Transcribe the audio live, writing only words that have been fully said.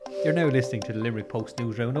You're now listening to the Limerick Post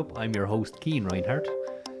News Roundup. I'm your host, Cian Reinhardt.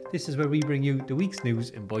 This is where we bring you the week's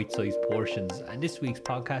news in bite-sized portions, and this week's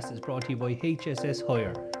podcast is brought to you by HSS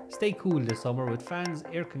Hire. Stay cool this summer with fans,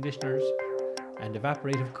 air conditioners and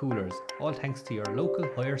evaporative coolers, all thanks to your local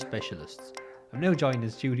hire specialists. I'm now joined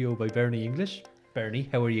in studio by Bernie English. Bernie,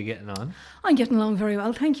 how are you getting on? I'm getting along very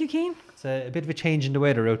well, thank you, Cian. It's a bit of a change in the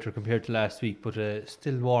weather out there compared to last week, but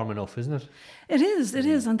still warm enough, isn't it? It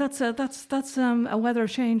is, and that's a weather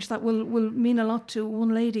change that will mean a lot to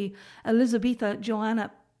one lady, Elizabetha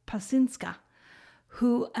Joanna Pasinska,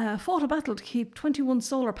 who fought a battle to keep 21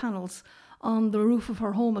 solar panels on the roof of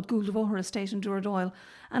her home at Gouldavoher Estate in Duradoyle,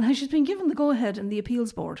 and she's been given the go-ahead in the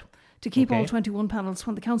appeals board to keep all 21 panels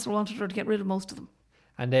when the council wanted her to get rid of most of them.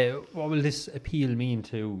 And what will this appeal mean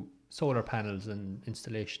to solar panels and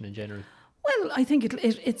installation in general? Well, I think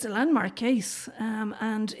it's a landmark case,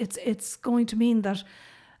 and it's going to mean that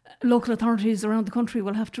local authorities around the country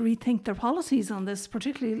will have to rethink their policies on this,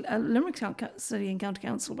 particularly Limerick City and County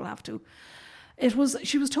Council will have to.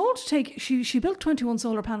 She was told to take, she built 21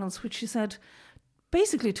 solar panels, which she said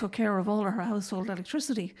basically took care of all of her household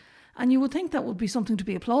electricity. And you would think that would be something to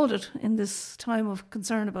be applauded in this time of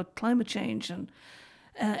concern about climate change and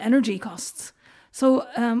energy costs. So,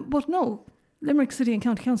 but no, Limerick City and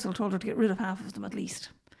County Council told her to get rid of half of them at least.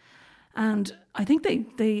 And I think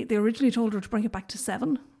they originally told her to bring it back to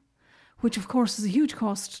 7, which of course is a huge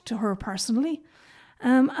cost to her personally.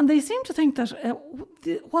 And they seem to think that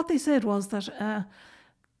what they said was that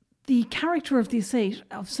the character of the estate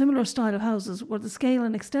of similar style of houses, where the scale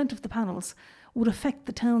and extent of the panels would affect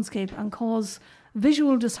the townscape and cause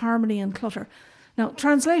visual disharmony and clutter. Now,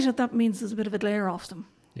 translated, that means there's a bit of a glare off them.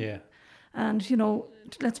 Yeah. And,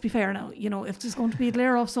 let's be fair now. If there's going to be a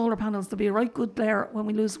glare off solar panels, there'll be a right good glare when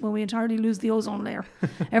we entirely lose the ozone layer.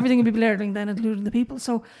 Everything will be blaring then, including the people.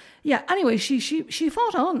 So, yeah, anyway, she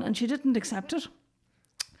fought on and she didn't accept it.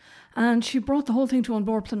 And she brought the whole thing to An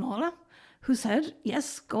Bord Pleanála, who said,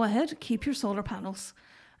 yes, go ahead, keep your solar panels.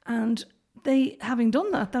 And they, having done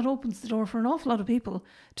that opens the door for an awful lot of people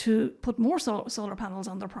to put more solar panels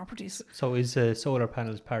on their properties. So is solar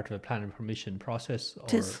panels part of a planning permission process?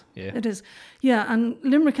 It is. Yeah. It is. Yeah, and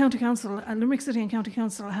Limerick County Council, Limerick City and County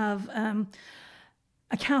Council have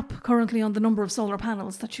a cap currently on the number of solar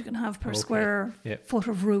panels that you can have per square foot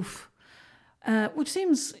of roof, which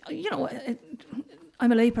seems,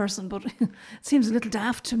 I'm a layperson, but it seems a little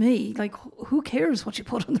daft to me. Like, who cares what you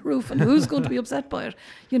put on the roof and who's going to be upset by it?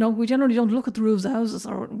 We generally don't look at the roofs of houses,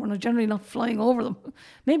 or we're generally not flying over them.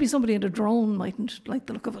 Maybe somebody in a drone mightn't like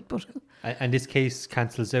the look of it, but... And this case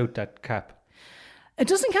cancels out that cap? It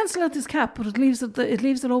doesn't cancel out this cap, but it leaves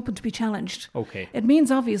it open to be challenged. Okay. It means,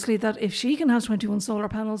 obviously, that if she can have 21 solar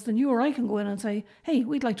panels, then you or I can go in and say, hey,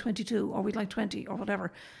 we'd like 22, or we'd like 20, or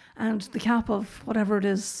whatever. And the cap of whatever it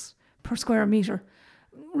is per square metre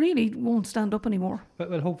really won't stand up anymore.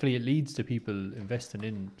 Well, hopefully it leads to people investing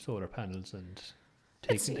in solar panels and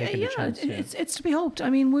taking the chance. It's to be hoped. I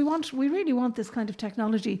mean, we really want this kind of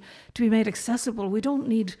technology to be made accessible. We don't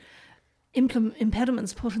need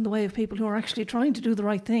impediments put in the way of people who are actually trying to do the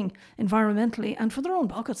right thing environmentally and for their own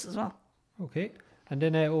pockets as well. Okay. And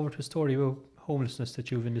then over to a story about homelessness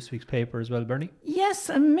that you've in this week's paper as well, Bernie. Yes,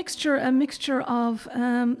 a mixture of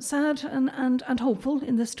sad and hopeful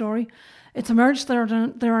in this story. It's emerged there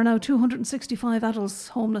are now 265 adults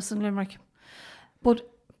homeless in Limerick. But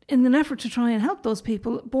in an effort to try and help those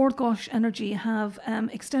people, Bord Gáis Energy have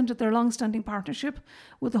extended their long-standing partnership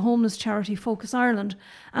with the homeless charity Focus Ireland,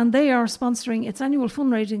 and they are sponsoring its annual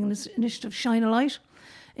fundraising initiative Shine a Light,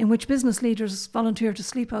 in which business leaders volunteer to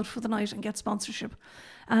sleep out for the night and get sponsorship.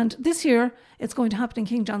 And this year, it's going to happen in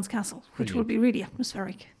King John's Castle, which will be really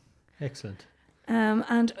atmospheric. Excellent.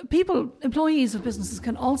 And employees of businesses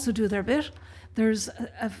can also do their bit. There's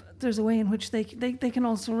a way in which they can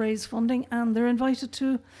also raise funding, and they're invited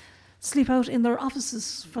to sleep out in their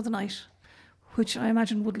offices for the night, which I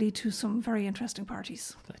imagine would lead to some very interesting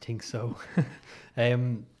parties. I think so.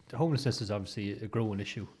 Homelessness is obviously a growing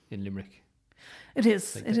issue in Limerick. It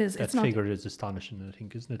is. That figure is astonishing, I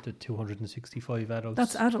think, isn't it? The 265 adults.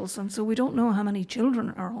 That's adults, and so we don't know how many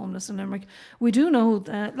children are homeless in Limerick. We do know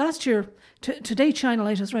that last year, to date, Shine a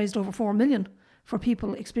Light has raised over 4 million for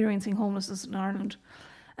people experiencing homelessness in Ireland.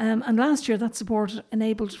 And last year, that support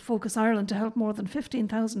enabled Focus Ireland to help more than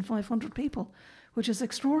 15,500 people, which is an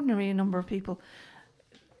extraordinary number of people.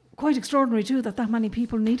 Quite extraordinary, too, that many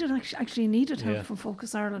people actually needed help from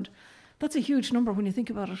Focus Ireland. That's a huge number when you think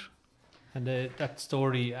about it. And that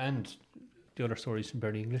story and the other stories from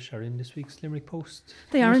Bernie English are in this week's Limerick Post.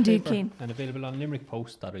 They are indeed, Cian. And available on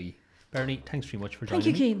limerickpost.ie. Bernie, thanks very much for joining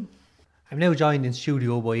me. Thank you, Cian. I'm now joined in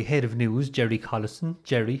studio by Head of News, Jerry Collison.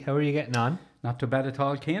 Jerry, how are you getting on? Not too bad at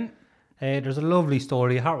all, Cian. There's a lovely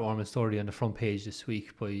story, a heartwarming story on the front page this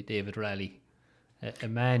week by David Raleigh. A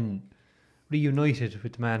man reunited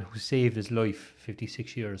with the man who saved his life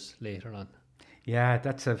 56 years later on. Yeah,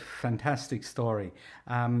 that's a fantastic story.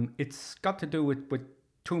 It's got to do with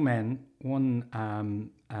two men. One,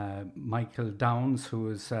 Michael Downs, who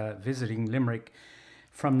was visiting Limerick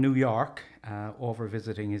from New York, over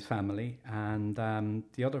visiting his family. And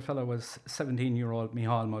the other fellow was 17-year-old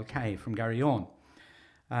Micheál Mulcahy from Garryowen.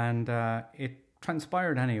 And it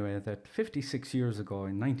transpired anyway that 56 years ago,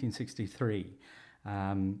 in 1963,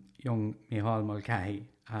 young Micheál Mulcahy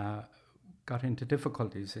got into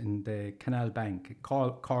difficulties in the Canal Bank at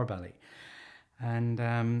Corbally.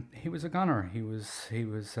 And he was a gunner. He was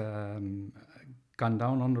gone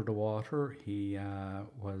down under the water. He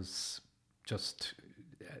was just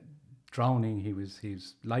drowning.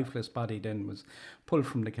 His lifeless body then was pulled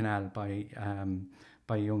from the canal by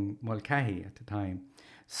young Mulcahy at the time.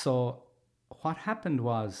 So what happened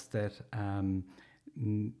was that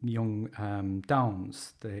young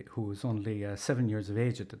Downs, who was only 7 years of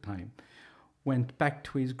age at the time, went back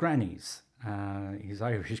to his grannies, his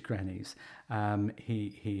Irish grannies.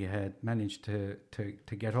 He had managed to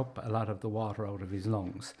get up a lot of the water out of his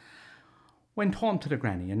lungs. Went home to the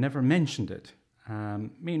granny and never mentioned it.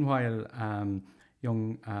 Meanwhile,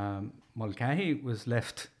 young Mulcahy was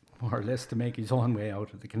left more or less to make his own way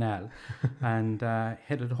out of the canal and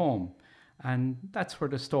headed home. And that's where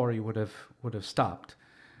the story would have stopped,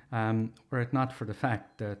 were it not for the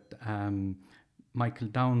fact that Michael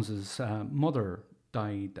Downs' mother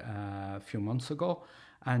died a few months ago,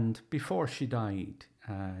 and before she died,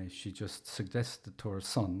 she just suggested to her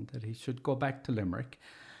son that he should go back to Limerick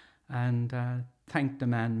and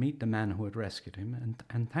meet the man who had rescued him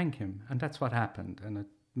and thank him. And that's what happened. And it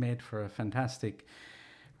made for a fantastic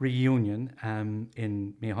reunion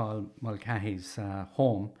in Micheál Mulcahy's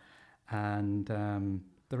home. And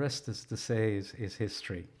the rest, is to say, is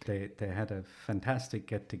history. They had a fantastic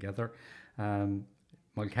get-together.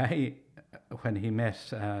 Mulcahy, when he met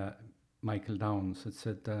Michael Downs, had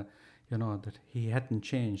said, that he hadn't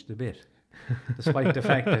changed a bit, despite the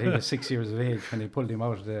fact that he was 6 years of age when he pulled him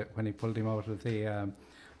out of the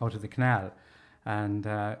canal, and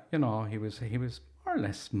he was more or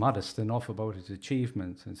less modest enough about his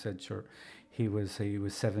achievements, and said, sure, he was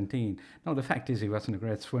 17. Now the fact is he wasn't a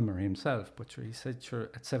great swimmer himself, but sure, he said, sure,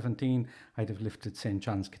 at 17 I'd have lifted St.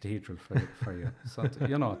 John's Cathedral for you. So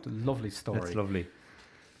a lovely story. That's lovely.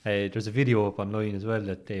 There's a video up online as well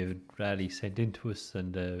that David Raleigh sent in to us,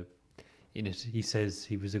 and in it he says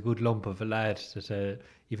he was a good lump of a lad, that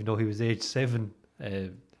even though he was age 7,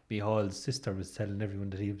 Micheál's sister was telling everyone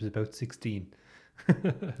that he was about 16.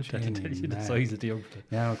 That'll tell you the size of the youngster.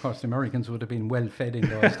 Yeah, of course the Americans would have been well fed in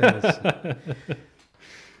those days.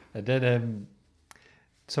 And then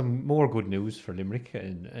some more good news for Limerick.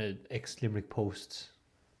 An ex-Limerick Post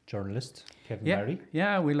journalist, Kevin Barry.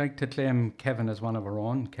 Yeah, we like to claim Kevin as one of our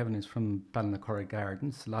own. Kevin is from Ballinacurra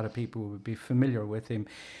Gardens. A lot of people would be familiar with him.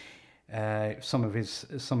 Some of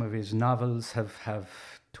his novels have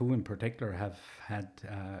two in particular have had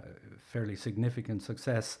fairly significant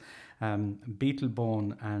success.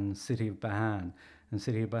 Beetlebone and City of Bahan. And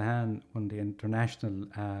City of Bahan won the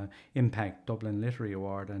International Impact Dublin Literary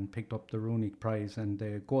Award and picked up the Runic Prize and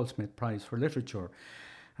the Goldsmith Prize for Literature.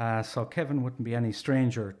 So Kevin wouldn't be any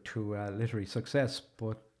stranger to literary success,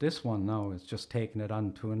 but this one now is just taking it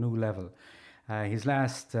on to a new level. His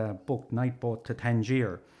last book, Night Boat to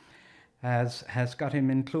Tangier, has got him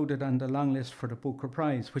included on the long list for the Booker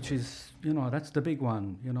Prize, which is, that's the big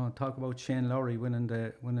one. Talk about Shane Lowry winning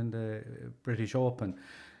the British Open.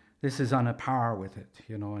 This is on a par with it,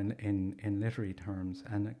 in literary terms,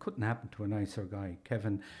 and it couldn't happen to a nicer guy.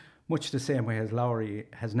 Kevin, much the same way as Lowry,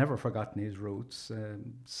 has never forgotten his roots,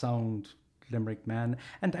 sound Limerick man,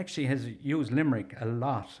 and actually has used Limerick a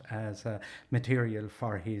lot as material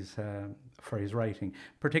for his writing,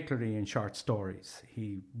 particularly in short stories.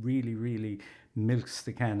 He really, really milks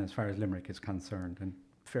the can as far as Limerick is concerned, and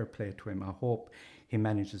fair play to him. I hope he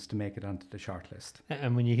manages to make it onto the shortlist.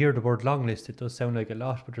 And when you hear the word long list, it does sound like a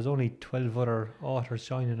lot, but there's only 12 other authors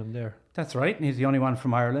joining him there. That's right, and he's the only one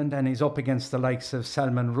from Ireland, and he's up against the likes of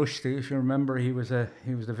Salman Rushdie. If you remember, he was the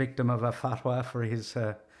victim of a fatwa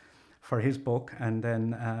for his book, and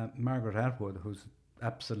then Margaret Atwood, who's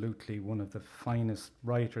absolutely one of the finest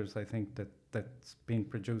writers, I think, that's been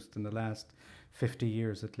produced in the last 50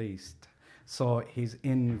 years at least. So he's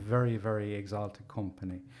in very, very exalted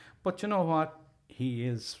company. But you know what? He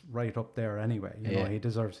is right up there anyway. You know, he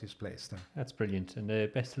deserves his place there. That's brilliant. And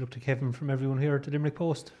best of luck to Kevin from everyone here at the Limerick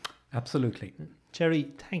Post. Absolutely.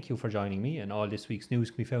 Jerry, thank you for joining me, and all this week's news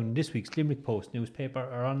can be found in this week's Limerick Post newspaper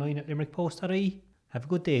or online at limerickpost.ie. Have a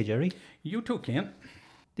good day, Jerry. You too, Cian.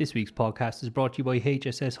 This week's podcast is brought to you by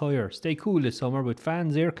HSS Hire. Stay cool this summer with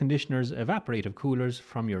fans, air conditioners, evaporative coolers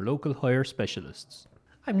from your local hire specialists.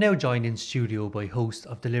 I'm now joined in studio by host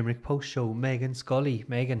of the Limerick Post show, Megan Scully.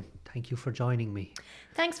 Megan, thank you for joining me.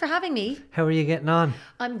 Thanks for having me. How are you getting on?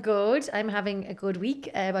 I'm good. I'm having a good week.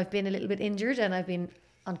 I've been a little bit injured and I've been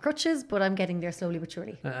on crutches, but I'm getting there slowly but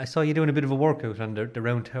surely. I saw you doing a bit of a workout on the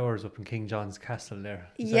round towers up in King John's Castle there.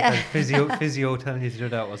 Is Yeah. that physio telling you to do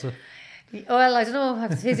that, was it? Well, I don't know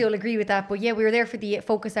if the physio will agree with that, but yeah, we were there for the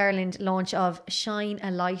Focus Ireland launch of Shine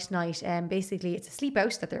a Light Night. Basically, it's a sleep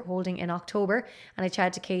out that they're holding in October, and I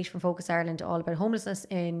chatted to Kate from Focus Ireland all about homelessness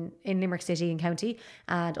in Limerick City and County,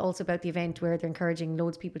 and also about the event where they're encouraging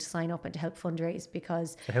loads of people to sign up and to help fundraise.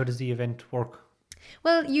 Because So how does the event work?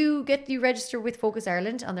 well, you register with Focus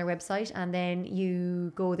Ireland on their website, and then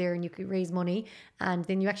you go there and you can raise money, and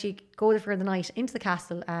then you actually go there for the night into the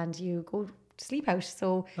castle and you go to sleep out.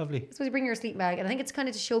 So Lovely. I suppose you bring your sleep bag, and I think it's kind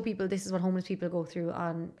of to show people this is what homeless people go through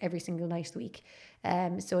on every single night of the week.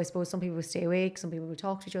 So I suppose some people will stay awake, some people will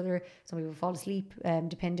talk to each other, some people will fall asleep,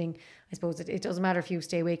 depending. I suppose it doesn't matter if you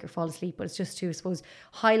stay awake or fall asleep, but it's just to, I suppose,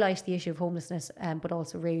 highlight the issue of homelessness, but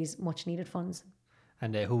also raise much needed funds.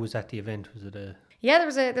 And who was at the event? Was it a... Yeah, there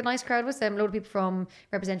was the nice crowd was a load of people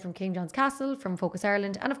represented from King John's Castle, from Focus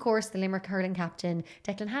Ireland, and of course the Limerick hurling captain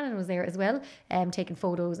Declan Hannon was there as well, taking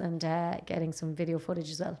photos and getting some video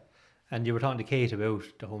footage as well. And you were talking to Kate about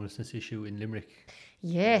the homelessness issue in Limerick.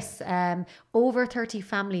 Yes, over 30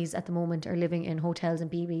 families at the moment are living in hotels and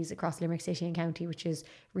B&Bs across Limerick City and County, which is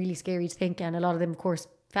really scary to think. And a lot of them, of course,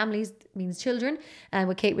 families means children. And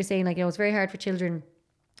what Kate was saying, it's very hard for children,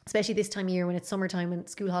 especially this time of year when it's summertime and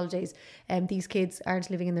school holidays. These kids aren't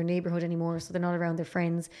living in their neighbourhood anymore, so they're not around their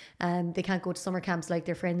friends, and they can't go to summer camps like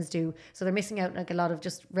their friends do, so they're missing out a lot of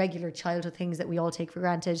just regular childhood things that we all take for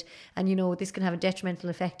granted. And this can have a detrimental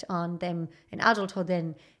effect on them in adulthood,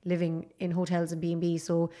 then living in hotels and B&B.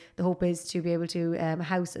 So the hope is to be able to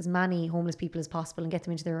house as many homeless people as possible and get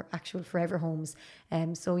them into their actual forever homes.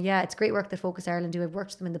 So yeah, it's great work that Focus Ireland do. I've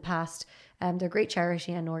worked with them in the past. They're a great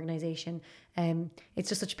charity and organisation. It's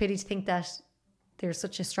just such a pity to think that there's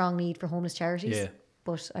such a strong need for homeless charities. Yeah.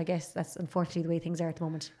 But I guess that's unfortunately the way things are at the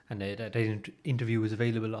moment. And that interview is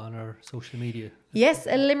available on our social media. Yes,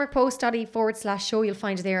 limerickpost.ie/show. You'll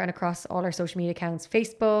find it there and across all our social media accounts,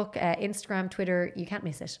 Facebook, Instagram, Twitter. You can't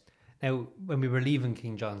miss it. Now, when we were leaving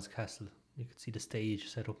King John's Castle, you could see the stage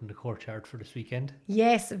set up in the courtyard for this weekend.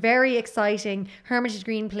 Yes, very exciting. Hermitage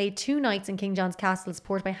Green played 2 nights in King John's Castle,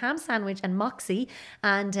 supported by Ham Sandwich and Moxie.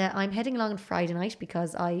 And I'm heading along on Friday night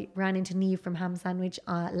because I ran into Niamh from Ham Sandwich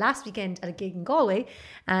last weekend at a gig in Galway.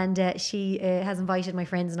 And she has invited my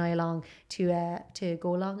friends and I along to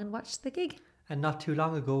go along and watch the gig. And not too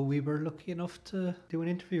long ago, we were lucky enough to do an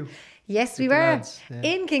interview. Yes, we with the were lads, yeah.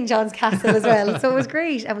 in King John's Castle as well. So it was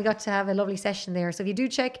great. And we got to have a lovely session there. So if you do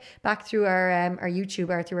check back through our YouTube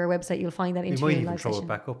or through our website, you'll find that We interview might and even live throw session. it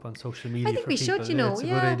back up on social media. I think for we people. should, It's a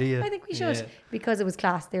good idea. I think we should, because it was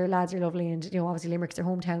class. Their lads are lovely, and obviously Limerick's their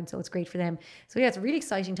hometown, so it's great for them. So yeah, it's a really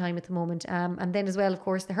exciting time at the moment. And then as well, of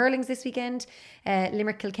course, the hurlings this weekend,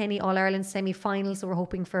 Limerick Kilkenny All Ireland semi-final. So we're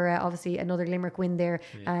hoping for obviously another Limerick win there,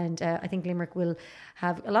 and I think Limerick will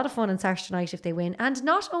have a lot of fun on Saturday night if they win. And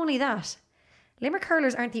not only that, Limerick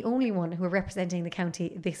hurlers aren't the only one who are representing the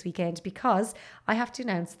county this weekend, because I have to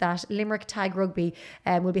announce that Limerick Tag Rugby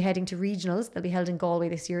will be heading to regionals. They'll be held in Galway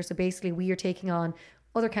this year. So basically we are taking on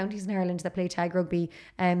other counties in Ireland that play tag rugby.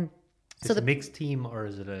 Is it a mixed team or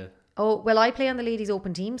is it a... Oh, well, I play on the ladies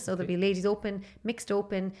open team. So there'll be ladies open, mixed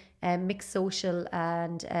social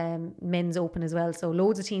and men's open as well. So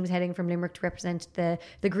loads of teams heading from Limerick to represent the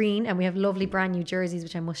green, and we have lovely brand new jerseys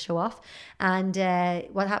which I must show off. And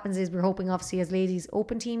what happens is we're hoping obviously as ladies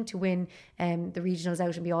open team to win the regionals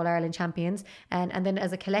out and be All Ireland champions, and then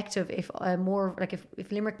as a collective, if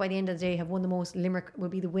Limerick by the end of the day have won the most, Limerick will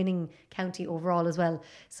be the winning county overall as well.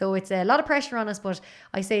 So it's a lot of pressure on us, but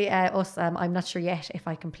I say I'm not sure yet if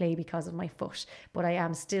I can play because of my foot, but I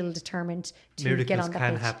am still determined to Miracles get on the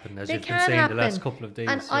can pitch. happen, as They you've been can saying happen. the last couple of days.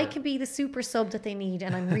 And I can be the super sub that they need,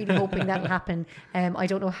 and I'm really hoping that'll happen. I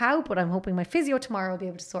don't know how, but I'm hoping my physio tomorrow will be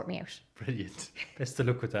able to sort me out. Brilliant. Best of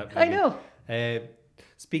luck with that. I Megan. know.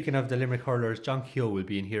 Speaking of the Limerick hurlers, John Keogh will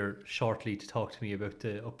be in here shortly to talk to me about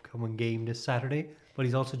the upcoming game this Saturday. But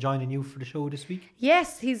he's also joining you for the show this week.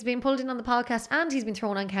 Yes, he's been pulled in on the podcast and he's been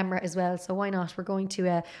thrown on camera as well. So why not? We're going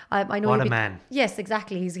to. I know. What a man! Yes,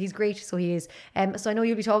 exactly. He's great. So he is. So I know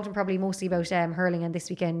you'll be talking probably mostly about hurling and this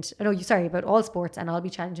weekend. About all sports, and I'll be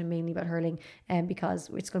challenging mainly about hurling. Because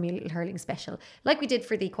it's going to be a little hurling special, like we did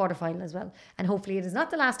for the quarterfinal as well. And hopefully it is not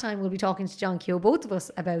the last time we'll be talking to John Keogh, both of us,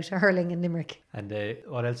 about hurling in Limerick. And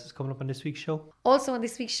what else is coming up on this week's show? Also on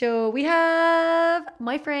this week's show, we have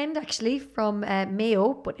my friend actually from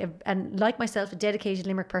Mayo, and like myself, a dedicated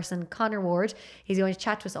Limerick person, Conor Ward. He's going to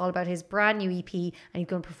chat to us all about his brand new EP, and he's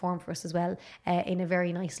going to perform for us as well in a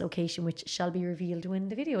very nice location, which shall be revealed when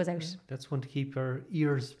the video is out. That's one to keep our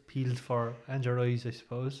ears peeled for, and your eyes, I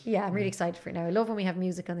suppose. Yeah, I'm really excited for it now. I love when we have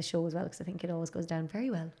music on the show as well, because I think it always goes down very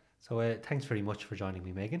well. So thanks very much for joining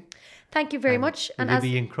me, Megan. Thank you very much. Will you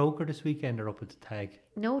be in Croker this weekend or up at the Tag?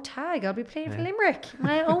 No Tag. I'll be playing for Limerick.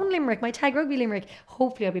 My own Limerick. My Tag Rugby Limerick.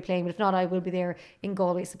 Hopefully I'll be playing, but if not, I will be there in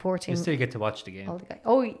Galway supporting. You still get to watch the game. All the guys.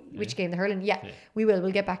 Oh, which game? The hurling? Yeah, we will.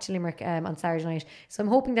 We'll get back to Limerick on Saturday night. So I'm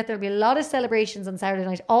hoping that there'll be a lot of celebrations on Saturday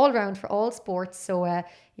night all around for all sports. So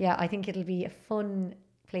I think it'll be a fun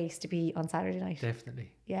place to be on Saturday night. Definitely.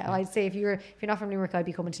 Yeah, I'd say if you're not from Limerick, I'd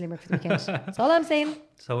be coming to Limerick for the weekend. That's all I'm saying.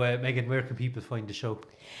 So Megan, where can people find the show?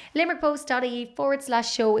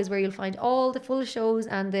 limerickpost.ie/show is where you'll find all the full shows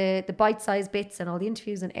and the bite-sized bits and all the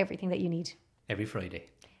interviews and everything that you need. Every Friday.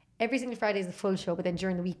 Every single Friday is the full show, but then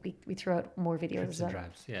during the week we throw out more videos Trips as well. and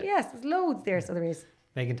drabs, yeah. Yes, there's loads there, so there is.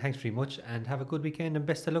 Megan, thanks very much, and have a good weekend, and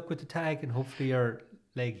best of luck with the Tag, and hopefully your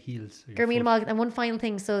leg heals. And one final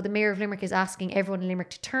thing, so the Mayor of Limerick is asking everyone in Limerick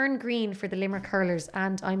to turn green for the Limerick hurlers,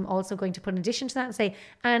 and I'm also going to put an addition to that and say,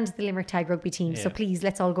 and the Limerick Tag Rugby team, so please,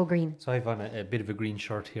 let's all go green. So I've on a bit of a green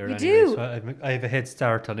shirt here. You anyway, do? So I have a head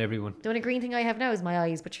start on everyone. The only green thing I have now is my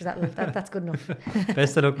eyes, but sure, that's good enough.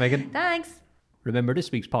 Best of luck, Megan. Thanks. Remember,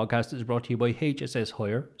 this week's podcast is brought to you by HSS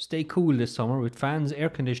Hire. Stay cool this summer with fans, air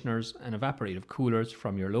conditioners and evaporative coolers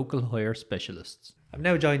from your local hire specialists. I'm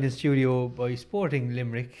now joined in studio by Sporting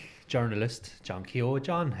Limerick journalist John Keogh.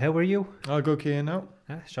 John, how are you? I'll go Keane now.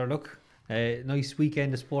 Sure, look. Nice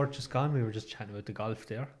weekend of sport just gone. We were just chatting about the golf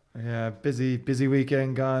there. Yeah, busy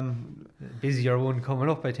weekend gone. Busier one coming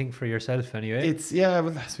up, I think, for yourself anyway.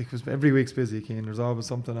 Last week was, every week's busy, Keane. There's always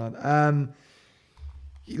something on.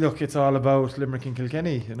 Look, it's all about Limerick and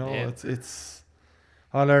Kilkenny, you know. Yeah. It's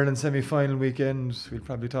All-Ireland semi-final weekend. We'll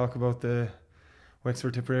probably talk about the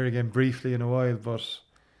Wexford Tipperary game briefly in a while, but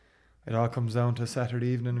it all comes down to Saturday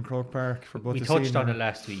evening in Croke Park for both the senior. We touched on it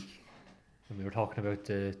last week when we were talking about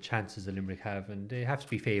the chances that Limerick have, and they have to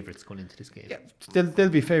be favourites going into this game. Yeah, they'll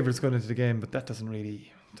be favourites going into the game, but that doesn't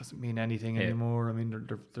mean anything anymore. I mean,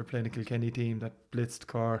 they're playing a Kilkenny team that blitzed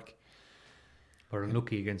Cork. We're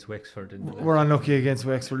unlucky against Wexford. We're unlucky against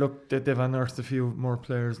Wexford. Look, they've unearthed a few more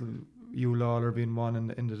players. Hugh Lawler being one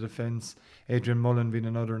in the defence. Adrian Mullen being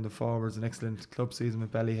another in the forwards. An excellent club season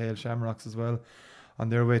with Ballyhale Shamrocks as well, on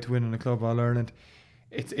their way to winning the Club All-Ireland.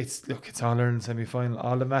 It's All-Ireland semi-final.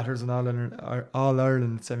 All that matters in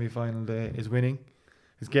All-Ireland semi-final day is winning.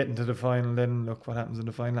 Is getting to the final. Then look what happens in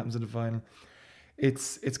the final.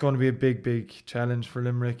 It's going to be a big challenge for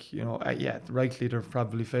Limerick. You know, rightly they're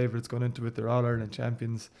probably favourites going into it. They're All-Ireland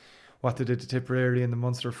champions. What they did to Tipperary in the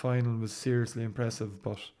Munster final was seriously impressive,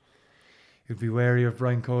 but you'd be wary of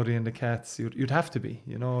Brian Cody and the Cats. You'd have to be.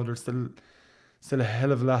 You know, there's still a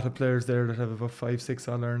hell of a lot of players there that have about 5-6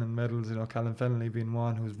 All-Ireland medals. You know, Callum Fennelly being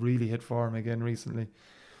one who's really hit form again recently.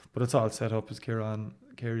 But it's all set up, as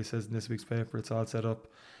Carey says in this week's paper. It's all set up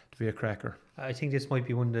to be a cracker. I think this might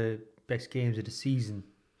be one of the best games of the season,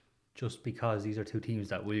 just because these are two teams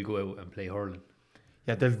that will go out and play hurling.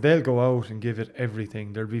 Yeah, they'll go out and give it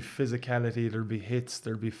everything. There'll be physicality, there'll be hits,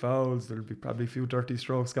 there'll be fouls, there'll be probably a few dirty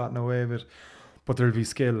strokes gotten away with, but there'll be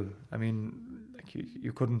skill. I mean, like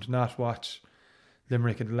you couldn't not watch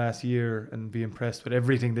Limerick in the last year and be impressed with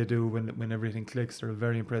everything they do when everything clicks. They're a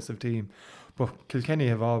very impressive team, but Kilkenny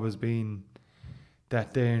have always been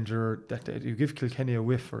that danger that you give Kilkenny a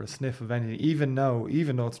whiff or a sniff of anything. Even now,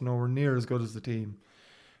 even though it's nowhere near as good as the team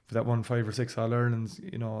for that 1 5 or 6 All-Irelands,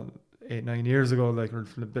 you know, 8-9 years ago, like, or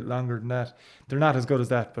a bit longer than that, they're not as good as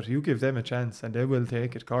that. But you give them a chance and they will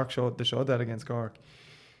take it. Cork showed that against Cork.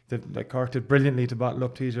 Cork did brilliantly to bottle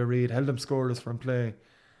up TJ Reid, held them scoreless from play.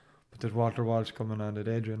 But did Walter Walsh coming on, did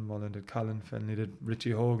Adrian Mullen, did Colin Fennelly, did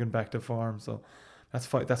Richie Hogan back to form. So that's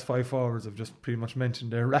five forwards I've just pretty much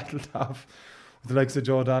mentioned there, rattled off. With the likes of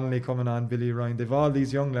Joe Donnelly coming on, Billy Ryan, they've all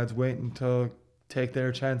these young lads waiting to take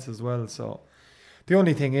their chance as well. So the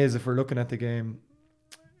only thing is, if we're looking at the game,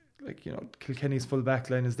 like, you know, Kilkenny's full back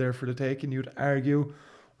line is there for the taking. You'd argue,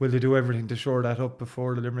 will they do everything to shore that up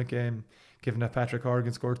before the Limerick game, given that Patrick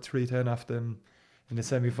Horgan scored 3-10 off them in the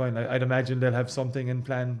semi-final. I'd imagine they'll have something in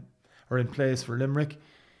place for Limerick.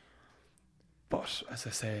 But as I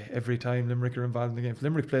say, every time Limerick are involved in the game, if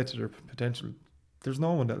Limerick play to their potential, there's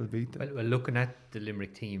no one that will beat them. Well, looking at the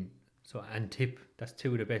Limerick team, so and Tip, that's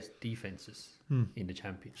two of the best defences in the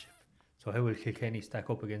championship. So how will Kilkenny stack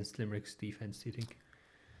up against Limerick's defence, do you think?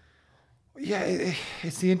 Yeah,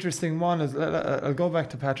 it's the interesting one. I'll go back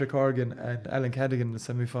to Patrick Horgan and Alan Cadigan in the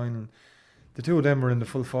semi-final. The two of them were in the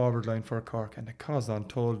full forward line for Cork, and it caused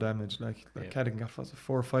untold damage. Like Cadigan got 4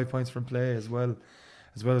 or 5 points from play as well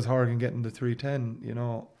as Horgan getting the 3-10. You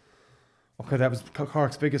know, okay, that was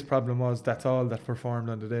Cork's biggest problem. Was that's all that performed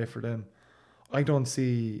on the day for them. I don't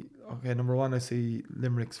see. Okay, number one, I see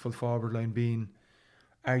Limerick's full forward line being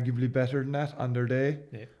arguably better than that on their day,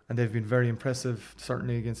 and they've been very impressive,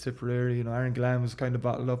 certainly against Tipperary. You know, Aaron Glam was kind of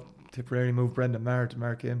bottled up. Tipperary moved Brendan Maher to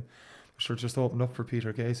mark him. Sure, just opened up for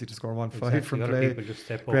Peter Casey to score 1-5 from play.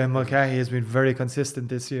 Graham Mulcahy has been very consistent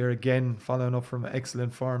this year, again following up from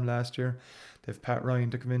excellent form last year. They've Pat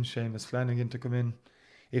Ryan to come in, Seamus Flanagan to come in,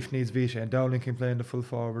 if needs be. Shane Dowling can play in the full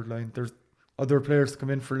forward line. There's other players to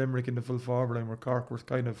come in for Limerick in the full forward line, where Cork was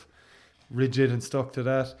kind of rigid and stuck to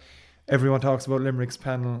that. Everyone talks about Limerick's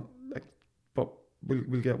panel, but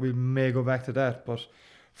we may go back to that. But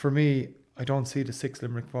for me, I don't see the 6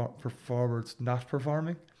 Limerick forwards not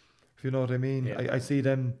performing. If you know what I mean. I see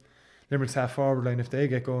them, Limerick's half forward line, if they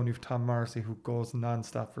get going, you've Tom Morrissey who goes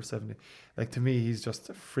non-stop for 70. Like, to me, he's just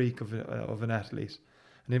a freak of an athlete.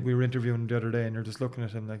 And we were interviewing him the other day, and you're just looking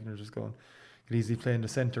at him like, and you're just going, could easily play in the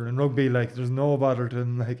centre. And rugby, like, there's no bother to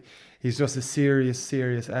him. Like, he's just a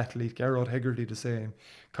serious athlete. Garrod Hegarty the same.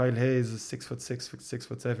 Kyle Hayes is 6'6",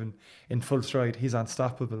 6'7", in full stride. He's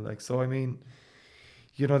unstoppable. Like, so I mean,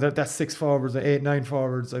 you know, that's 6 forwards, 8, 9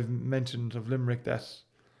 forwards I've mentioned of Limerick that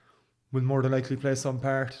will more than likely play some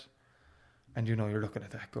part. And, you know, you're looking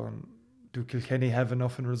at that going, do Kilkenny have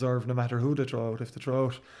enough in reserve no matter who they throw out? If they throw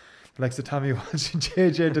out the likes of Tommy Walsh and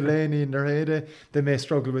JJ Delaney in their heyday, they may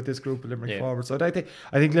struggle with this group of Limerick forwards. So I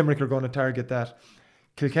think Limerick are going to target that.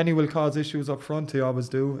 Kilkenny will cause issues up front, they always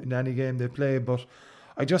do in any game they play, but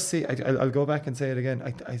I just see, I'll go back and say it again,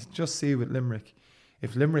 I just see with Limerick,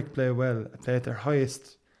 if Limerick play well, play at their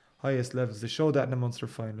highest levels, they showed that in the Munster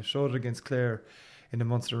final, they showed it against Clare in the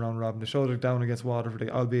Munster round robin, they showed it down against Waterford,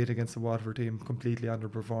 albeit against the Waterford team completely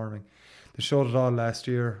underperforming. They showed it all last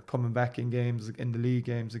year, coming back in games, in the league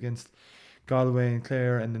games against Galway and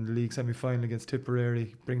Clare, and in the league semi-final against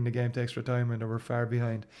Tipperary, bringing the game to extra time when they were far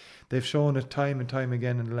behind. They've shown it time and time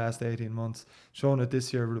again in the last 18 months. Shown it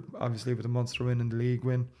this year, obviously, with the Munster win and the league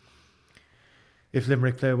win. If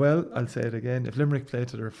Limerick play well, I'll say it again, if Limerick play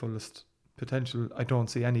to their fullest potential, I don't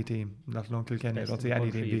see any team, not alone Kilkenny, I don't see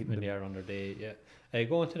any team beating them. They are on their day,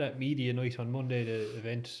 going to that media night on Monday, the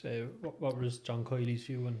event, what was John Kiley's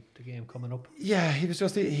view on the game coming up? Yeah, he was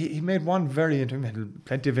just, he made one very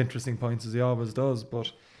plenty of interesting points, as he always does,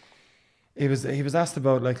 but he was asked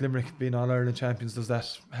about, like, Limerick being All-Ireland champions, does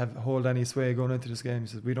that hold any sway going into this game? He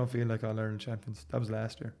says, we don't feel like All-Ireland champions. That was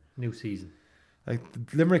last year. New season. Like,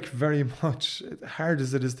 Limerick very much, hard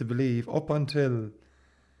as it is to believe, up until,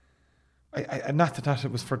 not that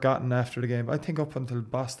it was forgotten after the game, but I think up until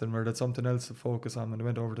Boston, where they had something else to focus on when they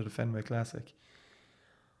went over to the Fenway Classic,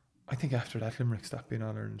 I think after that Limerick stopped being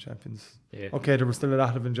All-Ireland champions. Yeah. Okay, there was still a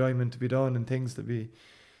lot of enjoyment to be done and things to be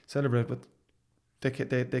celebrated, but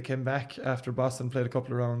they came back after Boston played a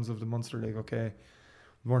couple of rounds of the Munster League. Okay,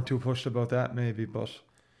 we weren't too pushed about that maybe, but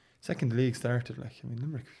second the league started, like, I mean,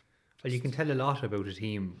 Limerick. Well, you can tell a lot about a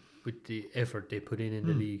team with the effort they put in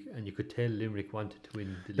the league, and you could tell Limerick wanted to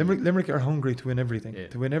win the league. Limerick are hungry to win everything,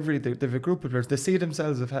 to win they have a group of players. They see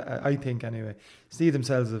themselves, I think anyway,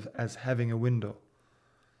 as having a window.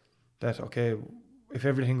 That, okay, if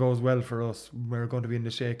everything goes well for us, we're going to be in the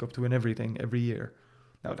shake-up to win everything every year.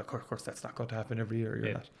 Now, of course, that's not going to happen every year.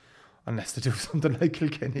 You're not, unless they do something like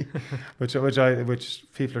Kilkenny, which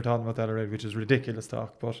people are talking about that already, which is ridiculous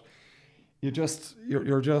talk. But you're just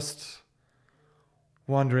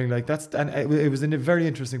wondering, like, it was a very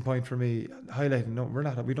interesting point for me, highlighting. No,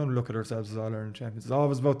 we don't look at ourselves as All-Ireland champions. It's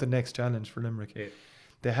always about the next challenge for Limerick. Yeah.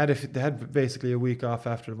 They had basically a week off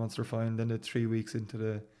after the Munster final, then they had 3 weeks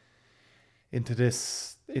into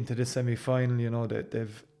this semi-final. You know,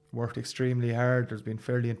 they've worked extremely hard. There's been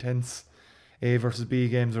fairly intense A versus B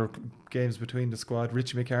games, or games between the squad.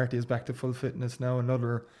 Richie McCarthy is back to full fitness now,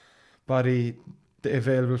 another body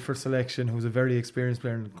available for selection, who's a very experienced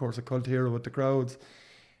player and of course a cult hero with the crowds.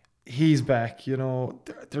 He's back. You know,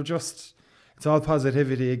 they're just, it's all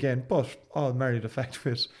positivity again, but all married the fact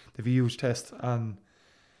with they've a huge test on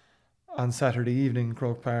Saturday evening in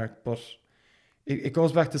Croke Park. But it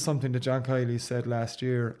goes back to something that John Kiley said last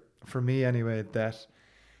year. for me anyway, that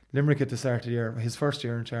Limerick at the start of the year, his first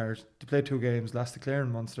year in charge, they played 2 games, lost to Clare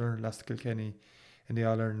and Munster, lost to Kilkenny in the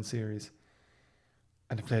All-Ireland series.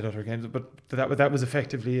 And they played other games, but that was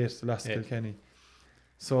effectively it, the loss to Kilkenny.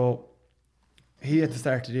 So he, at the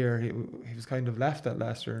start of the year, he was kind of laughed at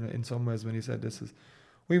last year in some ways when he said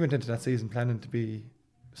we went into that season planning to be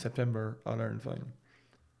September All-Ireland final.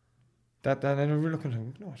 And we're looking at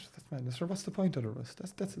him, no, that's madness. What's the point otherwise?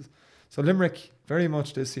 That's his. So Limerick, very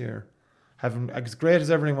much this year, having as great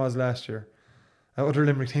as everything was last year. Other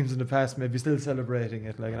Limerick teams in the past may be still celebrating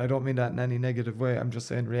it. Like, and I don't mean that in any negative way. I'm just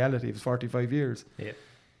saying reality. It was 45 years. Yeah.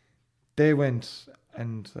 They went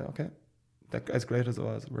and okay, that as great as it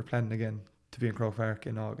was, we're planning again to be in Croke Park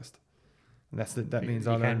in August. And that means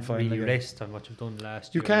all Ireland final really again. rest on what you've done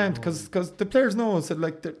last year. You can't, because the players know that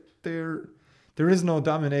like there is no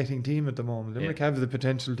dominating team at the moment. Limerick have the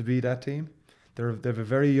potential to be that team. They have a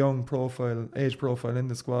very young age profile in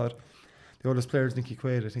the squad. The oldest player is Nicky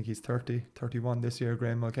Quaid. I think he's 30, 31 this year.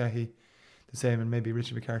 Graham Mulcahy, the same, and maybe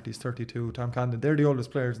Richie McCarthy's 32. Tom Condon, they're the oldest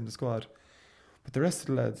players in the squad. But the rest of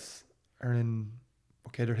the lads are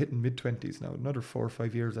they're hitting mid-20s now. Another 4 or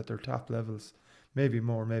 5 years at their top levels. Maybe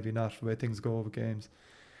more, maybe not, the way things go with games.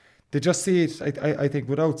 They just see it, I think,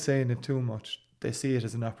 without saying it too much, they see it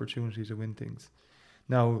as an opportunity to win things.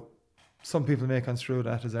 Now, some people may construe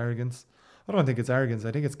that as arrogance. I don't think it's arrogance.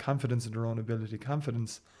 I think it's confidence in their own ability,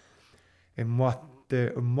 confidence in what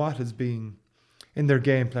is being in their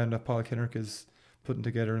game plan that Paul Kinnerk is putting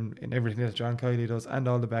together in everything that John Kiley does and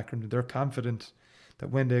all the background. They're confident that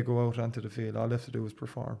when they go out onto the field, all they have to do is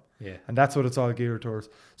perform. Yeah. And that's what it's all geared towards.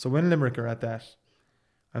 So when Limerick are at that,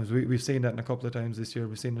 and we've seen that in a couple of times this year,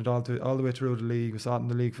 we've seen it all the way through the league. We saw it in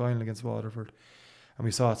the league final against Waterford, and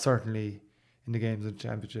we saw it certainly in the games of the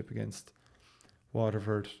championship against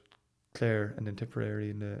Waterford, Clare, and then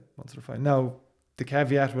Tipperary in the Munster final. Now, the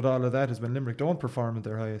caveat with all of that is when Limerick don't perform at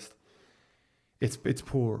their highest, it's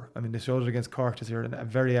poor. I mean, they showed it against Cork this year, a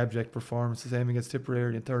very abject performance. The same against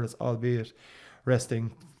Tipperary and Thurles, albeit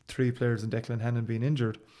resting 3 players and Declan Hannon being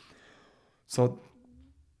injured. So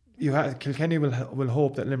Kilkenny will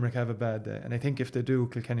hope that Limerick have a bad day, and I think if they do,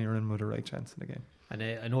 Kilkenny are in with a right chance in the game. And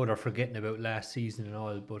I know they're forgetting about last season and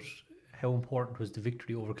all, but how important was the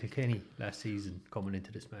victory over Kilkenny last season coming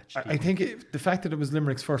into this match? I think the fact that it was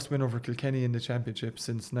Limerick's first win over Kilkenny in the championship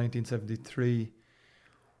since 1973,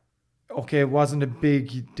 it wasn't a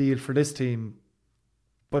big deal for this team,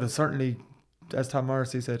 but it certainly, as Tom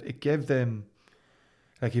Morrissey said, it gave them,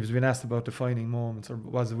 like he was being asked about defining moments, or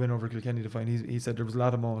was the win over Kilkenny defining? He said there was a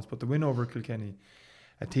lot of moments, but the win over Kilkenny,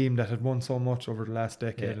 a team that had won so much over the last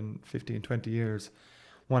decade and 15, 20 years,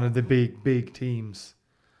 one of the big teams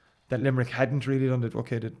that Limerick hadn't really done it.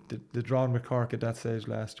 Okay, they'd drawn with Cork at that stage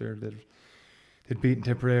last year. They'd beaten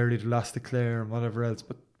Tipperary, they'd lost to Clare and whatever else,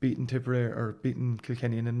 but beaten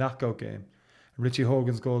Kilkenny in a knockout game. And Richie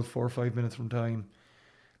Hogan's goal 4 or 5 minutes from time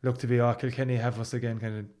looked to be, Kilkenny have us again.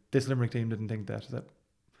 Kind of, this Limerick team didn't think that.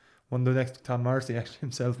 Won the next, Tom Morrissey actually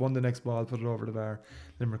himself won the next ball, put it over the bar.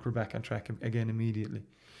 Limerick were back on track again immediately.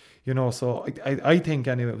 So I think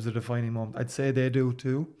anyway it was a defining moment. I'd say they do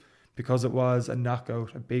too, because it was a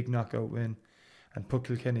big knockout win, and put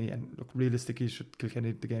Kilkenny, and look, realistically, the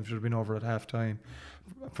game should have been over at half time.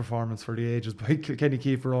 Performance for the ages by Kilkenny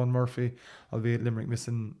keeper Owen Murphy, albeit Limerick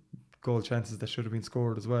missing goal chances that should have been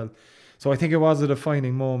scored as well. So I think it was a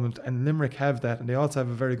defining moment, and Limerick have that, and they also have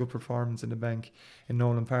a very good performance in the bank in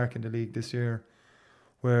Nolan Park in the league this year,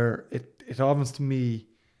 where it almost, to me,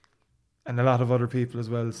 and a lot of other people as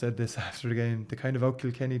well said this after the game, they kind of out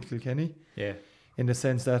Kilkenny. Yeah. In the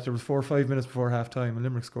sense that there was 4 or 5 minutes before half time and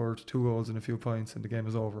Limerick scored 2 goals and a few points and the game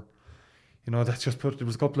was over. That's just there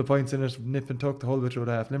was a couple of points in it, nip and tuck the whole way through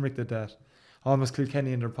the half. Limerick did that. Almost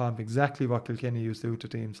Kilkenny in their pomp, exactly what Kilkenny used to do to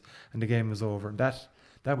teams, and the game was over. And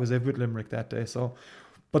that was it with Limerick that day. So,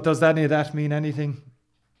 but does any of that mean anything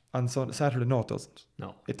on Saturday? No, it doesn't.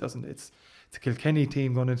 No. It doesn't. It's a Kilkenny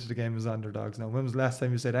team going into the game as underdogs. Now, when was the last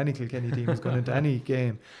time you said any Kilkenny team was going into any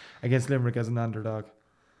game against Limerick as an underdog?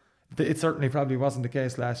 It certainly probably wasn't the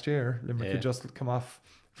case last year. Limerick had just come off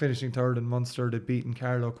finishing third in Munster. They'd beaten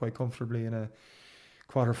Carlow quite comfortably in a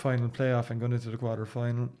quarter-final playoff and gone into the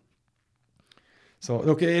quarter-final. So,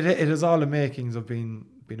 look, it has all the makings of being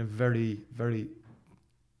a very, very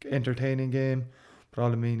entertaining game, but all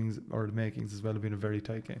the makings as well of being a very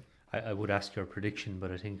tight game. I would ask your prediction,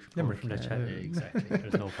 but I think Limerick, from the chat, exactly.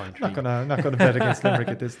 There's no point. I'm not gonna bet against Limerick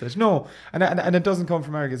at this stage. No, and it doesn't come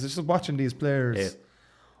from arrogance. It's just watching these players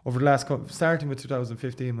over the last starting with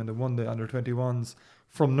 2015 when they won the under-21s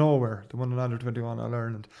from nowhere. They won an under-21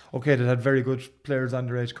 All-Ireland. Okay, they had very good players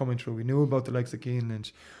underage coming through. We knew about the likes of Keane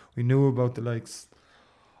Lynch. We knew about the likes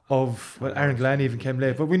Aaron Glenn even came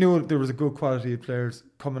late, but we knew there was a good quality of players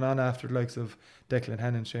coming on after the likes of Declan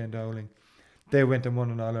Hannon, Shane Dowling. They went and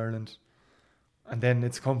won in All-Ireland, and then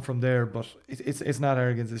it's come from there. But it's not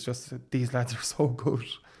arrogance. It's just that these lads are so good,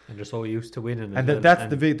 and they're so used to winning. And that's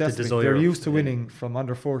the big. They're used to winning from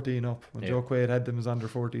under 14 up. When Joe Quaid had them as under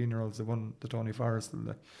 14-year-olds, they won the Tony Forrest.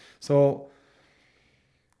 So.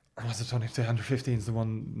 Or was it Tony? The under 15s, the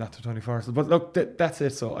one, not the Tony Forrest. But look, that's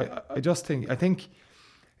it. So I think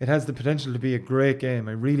it has the potential to be a great game.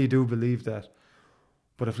 I really do believe that.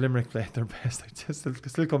 But if Limerick played their best, I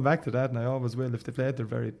still come back to that, and I always will. If they played their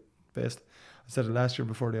very best, I said it last year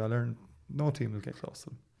before they all learned, no team will get close to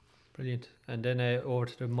them. Brilliant. And then over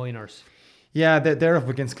to the minors. Yeah, they're up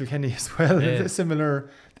against Kilkenny as well. Yeah.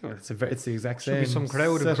 Similar. It's the exact same. Should be some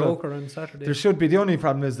crowd in Croker on Saturday. There should be. The only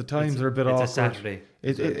problem is the times are a bit awkward. It's a Saturday.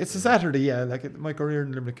 It's a Saturday, yeah. Like Mike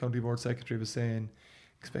O'Riordan, Limerick County Board Secretary, was saying,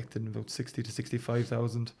 expecting about 60 to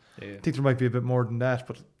 65,000. Yeah. I think there might be a bit more than that,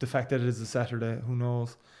 but the fact that it is a Saturday, who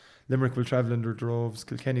knows? Limerick will travel in their droves.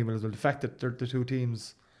 Kilkenny will as well. The fact that the two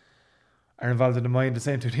teams are involved in the minor, the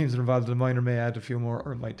same two teams are involved in the minor, may add a few more,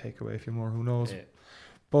 or it might take away a few more. Who knows? Yeah.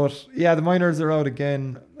 But yeah, the minors are out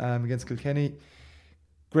again against Kilkenny.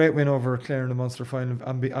 Great win over Clare in the Munster final,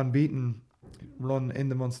 unbeaten run in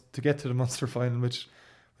the Munster to get to the Munster final, which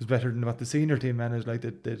was better than what the senior team managed. Like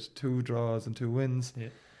they did 2 draws and 2 wins,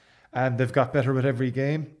 and they've got better with every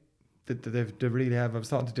game. They really have. I was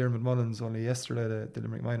talking to Dermot Mullins only yesterday, the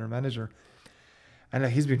Limerick minor manager, and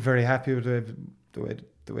he's been very happy with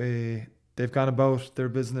the way they've gone about their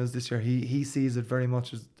business this year. He sees it very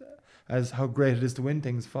much as how great it is to win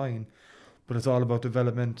things, fine, but it's all about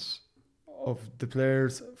development of the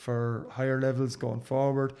players for higher levels going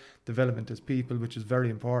forward, development as people, which is very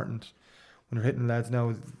important. When you're hitting lads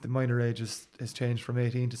now, the minor age has changed from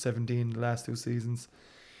 18 to 17 the last 2 seasons,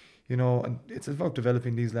 and it's about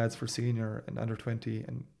developing these lads for senior and under 20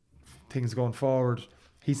 and things going forward.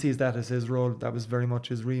 He sees that as his role. That was very much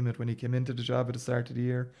his remit when he came into the job at the start of the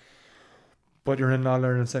year. But you're in an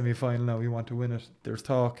All-Ireland semi-final now, you want to win it. There's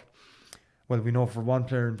talk. Well, we know for one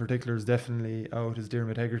player in particular is definitely out, is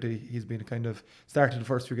Dermot Hegarty. He's been kind of started the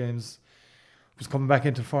first few games, was coming back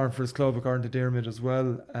into form for his club according to Dermot as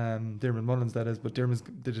well. Dermot Mullins, that is. But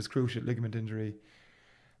Dermot did his cruciate ligament injury.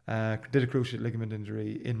 Did a cruciate ligament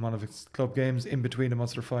injury in one of his club games in between the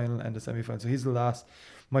Munster final and the semi-final. So he's the last.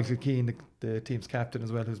 Michael Keane, the team's captain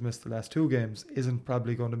as well, who's missed the last 2 games, isn't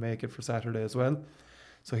probably going to make it for Saturday as well.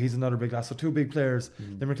 So he's another big loss. So 2 big players.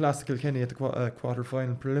 Limerick lost to Kilkenny at the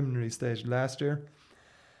quarter-final preliminary stage last year.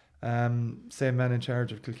 Same man in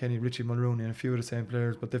charge of Kilkenny, Richie Mulrooney, and a few of the same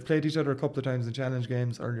players. But they've played each other a couple of times in challenge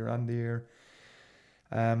games earlier on in the year.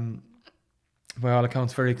 By all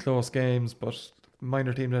accounts, very close games, but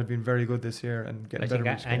minor team that have been very good this year and getting better.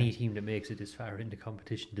 I think any team that makes it this far in the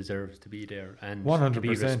competition deserves to be there and 100%. To be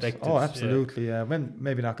respected. Oh, absolutely. Yeah.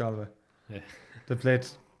 Maybe not Galway. Yeah. They played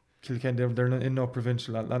Kilkenny. They're in no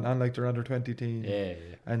provincial, unlike their under 20 team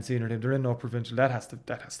and senior team. They're in no provincial. That has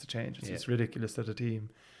to change. It's ridiculous that a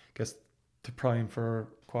team gets to prime for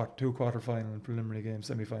 2 quarter-final and preliminary games,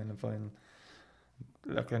 semi-final and final.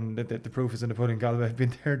 Look, and the proof is in the pudding. Galway have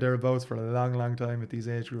been thereabouts for a long, long time with these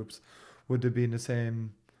age groups. Would they be in the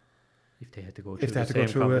same? If they had to go through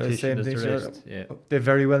the same thing, they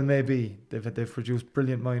very well may be. They've produced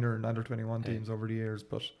brilliant minor and under 21 teams over the years,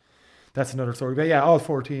 but that's another story. But yeah, all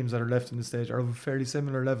 4 teams that are left in the stage are of a fairly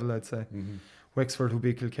similar level, I'd say. Wexford, who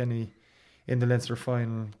beat Kilkenny in the Leinster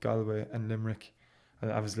final, Galway and Limerick,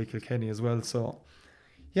 and obviously Kilkenny as well. So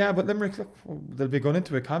yeah, but Limerick, look, they'll be going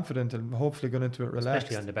into it confident and hopefully going into it relaxed.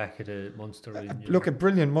 Especially on the back of the Munster. Look, a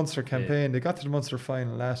brilliant Munster campaign. They got to the Munster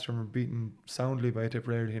final last year and were beaten soundly by a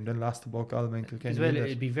Tipperary team, then lost to both Galway and Kilkenny. As well,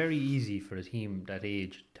 it'd be very easy for a team that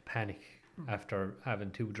age to panic after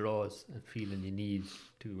having 2 draws and feeling you need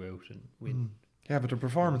to go out and win. Yeah, but the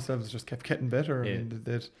performance levels just kept getting better. I mean,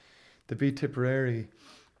 they beat Tipperary.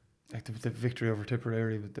 Like the victory over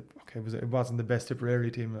Tipperary, it wasn't the best Tipperary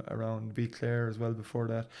team around. Beat Clare as well before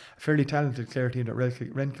that. A fairly talented Clare team that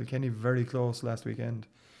ran Kilkenny very close last weekend.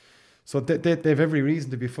 So they've every reason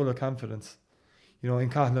to be full of confidence. In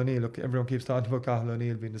Cathal O'Neill, look, everyone keeps talking about Cathal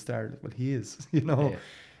O'Neill being the star. Well, he is.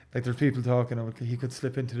 Like there's people talking about he could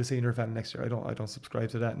slip into the senior final next year. I don't subscribe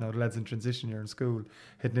to that now. The lad's in transition year in school,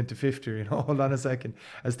 heading into 5th year. Hold on a second.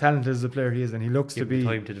 As talented as the player he is, and he looks to be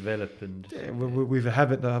time to develop, and we've a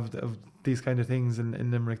habit of these kind of things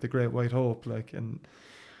in Limerick, the Great White Hope. And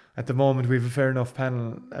at the moment we've a fair enough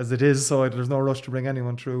panel as it is, so there's no rush to bring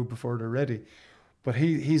anyone through before they're ready. But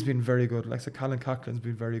he's been very good. Like so, Colin Coughlin's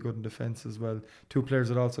been very good in defence as well. 2 players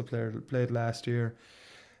that also played last year.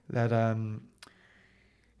 That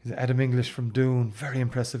Adam English from Doon, very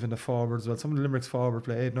impressive in the forwards. Well, some of the Limerick's forward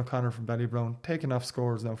play, Aidan O'Connor from Ballybrown, taking off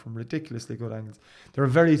scores now from ridiculously good angles. They're a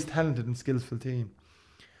very talented and skillful team.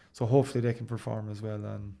 So hopefully they can perform as well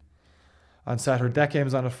on Saturday. That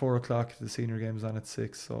game's on at 4 o'clock. The senior game's on at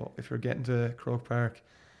 6. So if you're getting to Croke Park,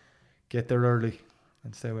 get there early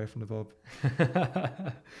and stay away from the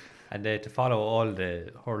pub. And to follow all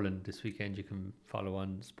the hurling this weekend, you can follow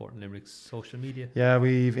on Sporting Limerick's social media. Yeah,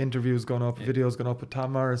 we've interviews gone up, videos gone up with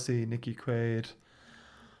Tom Morrissey, Nicky Quaid,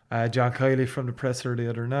 John Kiley from the presser the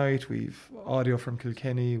other night. We've audio from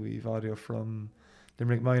Kilkenny. We've audio from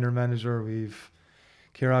Limerick minor manager. We've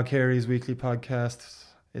Kieran Carey's weekly podcast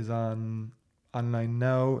is online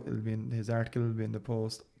now. It'll be in his article. Will be in the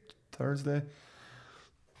Post Thursday.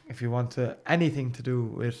 If you want anything to do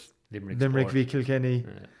with Limerick v Kilkenny,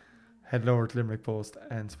 head over to Limerick Post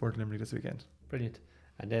and Sport Limerick this weekend. Brilliant.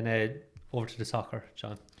 And then over to the soccer,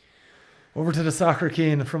 John. Over to the soccer,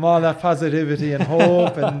 Keane. From all that positivity and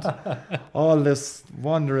hope and all this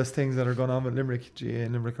wondrous things that are going on with Limerick GA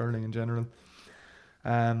and Limerick hurling in general.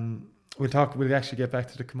 We'll actually get back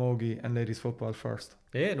to the Camogie and ladies football first.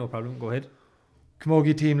 Yeah, no problem. Go ahead.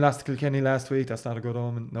 Camogie team lost to Kilkenny last week. That's not a good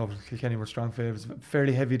omen. No, Kilkenny were strong favourites.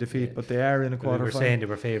 Fairly heavy defeat, but they are in a quarter We were final. saying they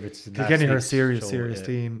were favourites. Kilkenny are a serious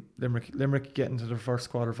team. Limerick getting to their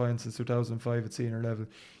first quarter final since 2005 at senior level.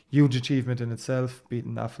 Huge achievement in itself.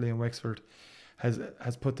 Beating Offaly and Wexford has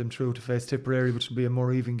put them through to face Tipperary, which will be a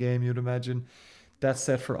more even game, you'd imagine. That's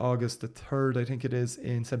set for August the 3rd, I think it is,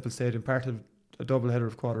 in Semple Stadium, part of a doubleheader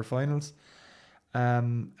of quarter finals.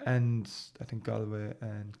 And I think Galway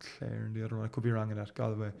and Clare in the other one. I could be wrong in that.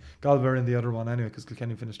 Galway are in the other one anyway, because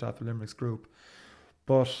Kilkenny finished off the Limerick's group.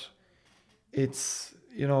 But it's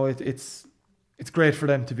great for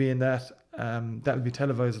them to be in that. That'll be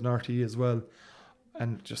televised on RTE as well.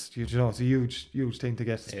 And just, it's a huge thing to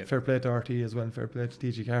get. Yeah. Fair play to RTE as well, and fair play to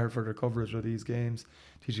TG Carr for their coverage of these games.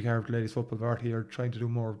 TG Carr for ladies football, RTE are trying to do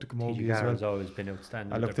more of the Camogie TG as Carr well. has always been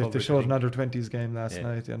outstanding. I looked at, they showed an under-20s game last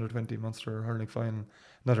night, the under-20 Munster hurling final.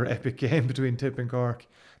 Another epic game between Tip and Cork.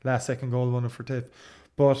 Last second goal won it for Tip.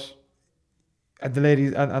 But at the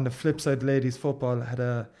ladies, and on the flip side, the ladies football had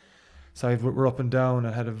a side were up and down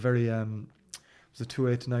and had a very it was a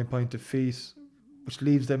 2-8 to 9 point defeat, which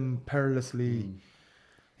leaves them perilously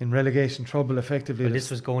in relegation trouble effectively. But this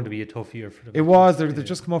was going to be a tough year for them. It was. They've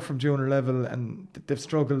just come up from junior level and they've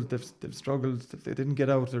struggled. They've struggled. They didn't get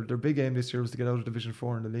out. Their big aim this year was to get out of Division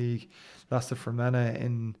 4 in the league. Lost to Fermanagh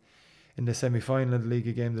in the semi-final of the league,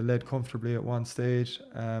 a game they led comfortably at one stage.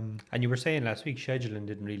 And you were saying last week scheduling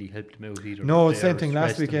didn't really help them out either. No, same thing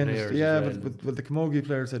last weekend. Yeah, but the Camogie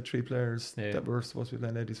players had 3 players that were supposed to be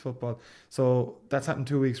playing ladies football. So that's happened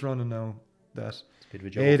 2 weeks running now. That a bit of a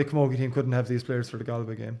joke. the Camogie team couldn't have these players for the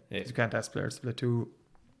Galway game. Yeah. You can't ask players to play 2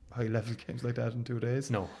 high-level games like that in 2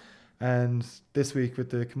 days. No. And this week with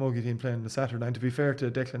the Camogie team playing the Saturday, and to be fair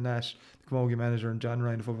to Declan Nash, the Camogie manager, and John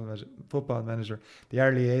Ryan, the football manager, they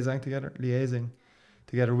are liaising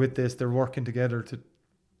together with this. They're working together to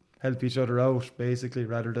help each other out, basically,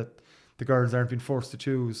 rather that the girls aren't being forced to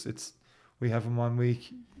choose. It's we have them 1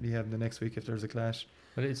 week, we have them the next week if there's a clash.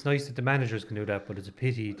 Well, it's nice that the managers can do that, but it's a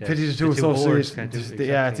pity that the two boards associations can't do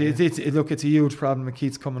it. It's a huge problem. It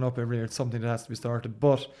keeps coming up every year. It's something that has to be started.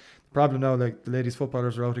 But the problem now, like the ladies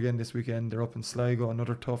footballers are out again this weekend. They're up in Sligo,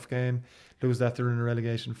 another tough game. Lose that, they're in a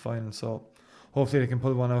relegation final. So hopefully they can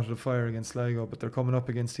pull one out of the fire against Sligo. But they're coming up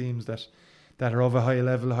against teams that are of a higher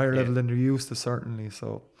level than they're used to, certainly.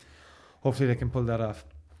 So hopefully they can pull that off.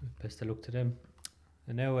 Best of luck to them.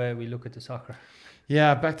 And now we look at the soccer.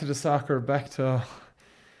 Yeah, back to the soccer, back to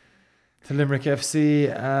Limerick FC.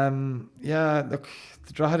 Look,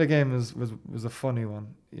 the Drogheda game was a funny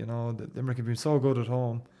one. You know, the Limerick have been so good at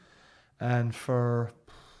home, and for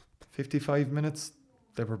 55 minutes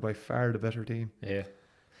they were by far the better team. Yeah,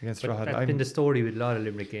 against but Drogheda. That's been the story with a lot of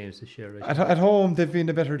Limerick games this year. Right? At home they've been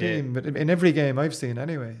the better team, but in every game I've seen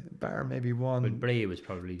anyway, bar maybe one. But Bray was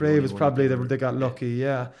probably they got lucky.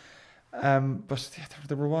 Yeah. But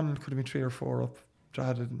there were one, could have been 3 or 4 up.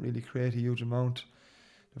 Drogheda didn't really create a huge amount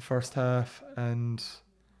the first half, and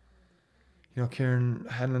Kieran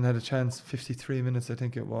Hanlon had a chance 53 minutes I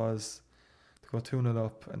think it was to go 2-0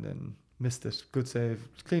 up and then missed it. Good save,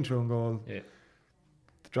 clean through and goal. Yeah.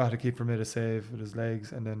 The Drogheda keeper made a save with his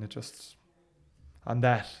legs, and then it just on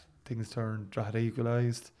that things turned. Drogheda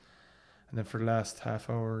equalised, and then for the last half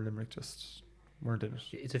hour Limerick just weren't in it.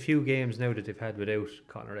 It's a few games now that they've had without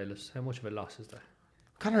Conor Ellis. How much of a loss is that?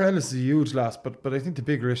 Connor Ellis is a huge loss, but I think the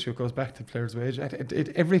bigger issue goes back to players' wage.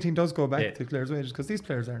 Everything does go back to players' wages because these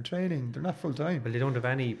players aren't training. They're not full time. Well, they don't have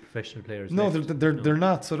any professional players. No, left, they're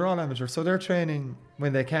not. So they're all amateurs. So they're training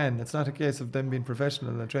when they can. It's not a case of them being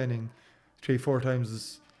professional and training 3-4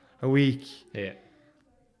 times a week. Yeah.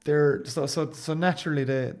 They're so naturally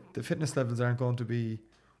the fitness levels aren't going to be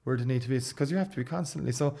where they need to be because you have to be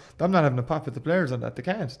constantly. So I'm not having a pop at the players on that. They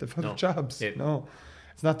can't. They've other jobs. Yeah. No.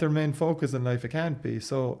 It's not their main focus in life. It can't be.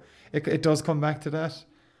 So it does come back to that.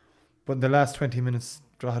 But in the last 20 minutes,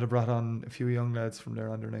 Drogheda brought on a few young lads from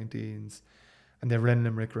their under-19s and they ran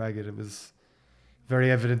Limerick ragged. It was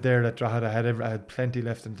very evident there that Drogheda had plenty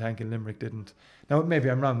left in the tank and Limerick didn't. Now, maybe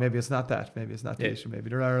I'm wrong. Maybe it's not that. Maybe it's not the issue. Maybe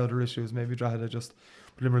there are other issues. Maybe Drogheda just...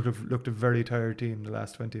 Limerick looked a very tired team the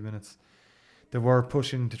last 20 minutes. They were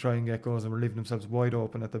pushing to try and get goals and were leaving themselves wide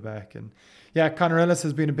open at the back. And yeah, Connor Ellis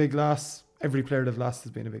has been a big loss. Every player they've lost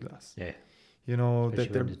has been a big loss. Yeah. You know, the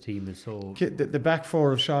team is so... The back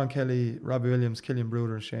four of Sean Kelly, Robbie Williams, Killian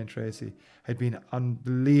Bruder and Shane Tracy had been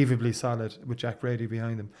unbelievably solid with Jack Brady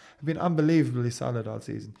behind them. Had been unbelievably solid all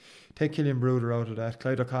season. Take Killian Bruder out of that.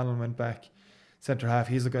 Clyde O'Connell went back centre half.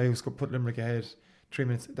 He's the guy who's put Limerick ahead 3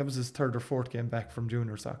 minutes. That was his third or fourth game back from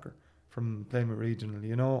junior soccer, from playing with regional.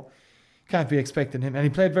 You know, can't be expecting him. And he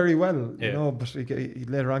played very well, you know, but he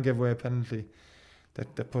later on gave away a penalty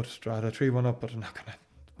that put Drogheda 3-1 up, but I'm not going to...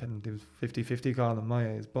 penalty was 50-50 call in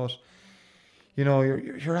my eyes. But you know,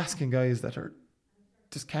 you're asking guys that are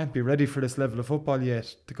just can't be ready for this level of football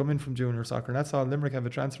yet to come in from junior soccer, and that's all. Limerick have a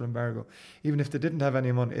transfer embargo. Even if they didn't have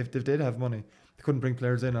any money, if they did have money, they couldn't bring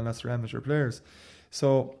players in unless they're amateur players.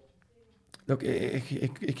 So look,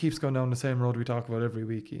 it keeps going down the same road we talk about every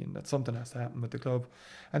week, Ian, that something has to happen with the club.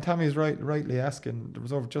 And Tommy's rightly asking, there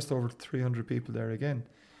was just over 300 people there again.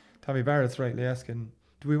 Tommy Barrett's rightly asking,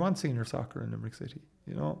 do we want senior soccer in Limerick City?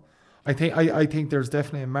 You know, I think there's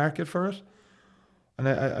definitely a market for it, and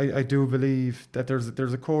I do believe that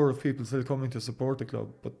there's a core of people still coming to support the club,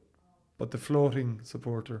 but the floating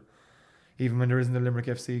supporter, even when there isn't a Limerick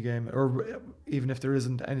FC game, or even if there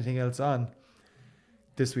isn't anything else on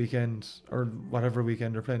this weekend or whatever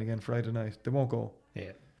weekend they're playing again Friday night, they won't go.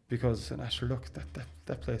 Yeah, because sure, look,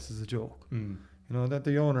 that place is a joke. You know, that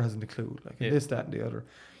the owner hasn't a clue, like this, that, and the other.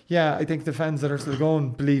 Yeah, I think the fans that are still going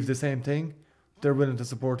believe the same thing. They're willing to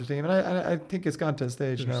support the team, and I think it's gone to a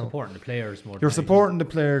stage now. You're supporting the players more. You're supporting the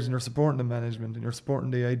players, and you're supporting the management, and you're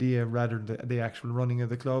supporting the idea rather than the actual running of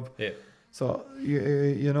the club. Yeah. So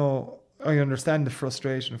you know, I understand the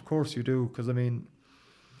frustration. Of course you do, because I mean,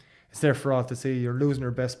 it's there for all to see. You're losing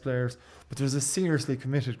your best players, but there's a seriously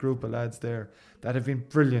committed group of lads there that have been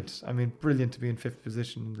brilliant. I mean, brilliant to be in 5th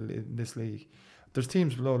position in this league. There's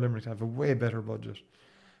teams below Limerick that have a way better budget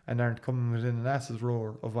and aren't coming within an ass's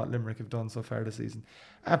roar of what Limerick have done so far this season.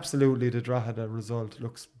 Absolutely, the Drogheda result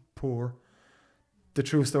looks poor. The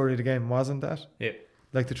true story of the game wasn't that. Yeah.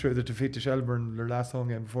 Like the defeat to Shelburne, their last home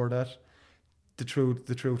game before that, the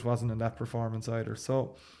truth wasn't in that performance either.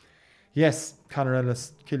 So, yes, Connor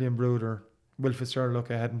Ellis, Killian Bruder, Will Fitzgerald, look,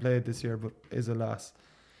 I hadn't played this year, but is a loss.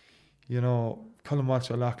 You know, Colin Walsh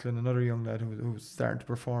O'Loughlin, another young lad who's starting to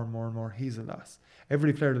perform more and more, he's a loss.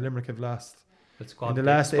 Every player that Limerick have lost in the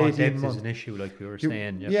last 18 months is an issue, like we were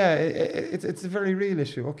saying. Yeah, it's a very real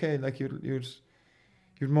issue. Okay, like you'd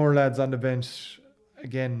more lads on the bench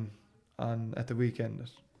again at the weekend.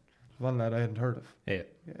 One lad I hadn't heard of. Yeah,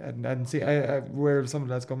 I hadn't seen. I aware of some of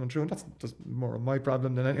the lads coming through, and that's just more of my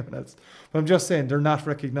problem than anyone else. But I'm just saying they're not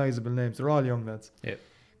recognisable names. They're all young lads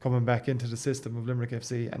coming back into the system of Limerick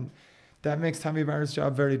FC, and that makes Tommy Barrett's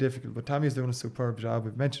job very difficult. But Tommy's doing a superb job.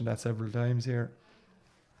 We've mentioned that several times here.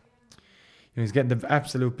 You know, he's getting the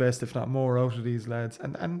absolute best, if not more, out of these lads,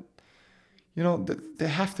 and you know they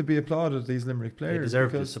have to be applauded. These Limerick players, they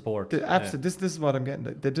deserve the support. This is what I'm getting.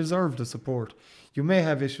 They deserve the support. You may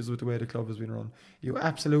have issues with the way the club has been run. You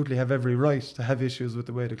absolutely have every right to have issues with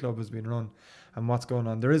the way the club has been run and what's going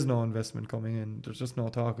on. There is no investment coming in. There's just no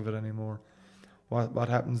talk of it anymore. What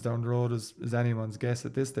happens down the road is anyone's guess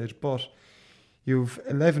at this stage. But you've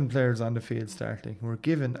 11 players on the field starting who are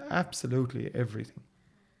given absolutely everything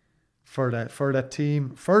for that team,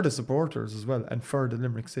 for the supporters as well, and for the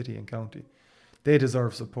Limerick City and County. They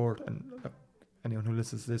deserve support, and anyone who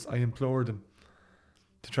listens to this, I implore them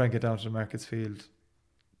to try and get down to the Markets Field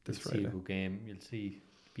this Friday. See a good game. You'll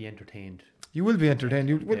be entertained. You will be entertained.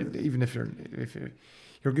 You will, even if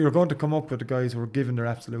you're going to come up with the guys who are giving their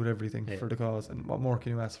absolute everything for the cause, and what more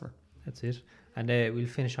can you ask for? That's it. And we'll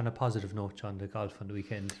finish on a positive note on the golf on the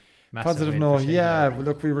weekend. Positive win note, for Shane yeah. Lowry.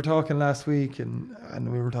 Look, we were talking last week, and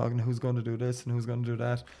we were talking who's going to do this and who's going to do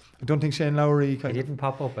that. I don't think Shane Lowry He didn't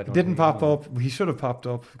pop up. I He don't didn't think, pop no. up. He should have popped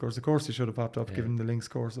up. Of course, he should have popped up, Yeah. given the links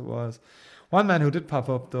course it was. One man who did pop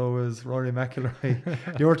up, though, is Rory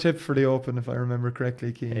McIlroy. Your tip for the Open, if I remember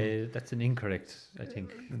correctly, Keane. That's an incorrect, I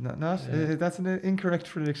think. That's an incorrect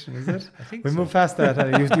prediction, is it? I think We so. move past that.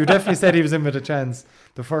 You definitely said he was in with a chance.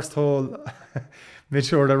 The first hole made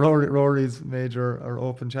sure that Rory's major or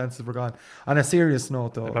Open chances were gone. On a serious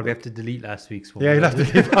note, though. I probably have to delete last week's one. Yeah, you'll have to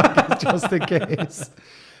leave it just in case.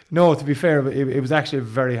 No, to be fair, it was actually a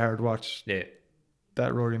very hard watch, Yeah.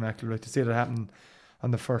 that Rory McIlroy. To see that happen on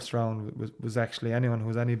the first round was actually anyone who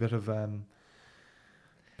was any bit of Like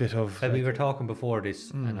we were talking before this,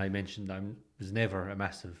 and I mentioned I was never a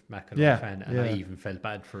massive McIlroy Yeah, fan, and yeah. I even felt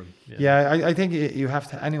bad for him. you know. Yeah, I think you have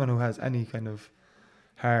to, anyone who has any kind of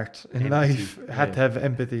heart in Empathy, life had to have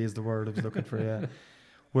empathy, is the word I was looking for. Yeah,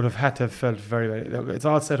 would have had to have felt very, very. Look, it's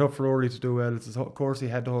all set up for Rory to do well. It's his course. He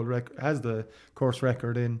had the whole has the course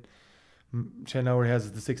record in. Shane Lowry has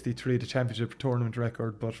the 63, the championship tournament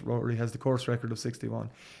record, but Rory has the course record of 61.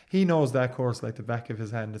 He knows that course like the back of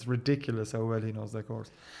his hand. It's ridiculous how well he knows that course.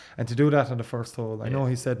 And to do that on the first hole, I know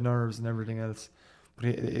he said nerves and everything else, but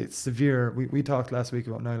it's severe. We talked last week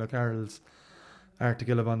about Niall O'Carroll's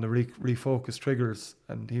article on the refocus triggers,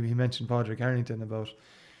 and he mentioned Padraig Harrington about,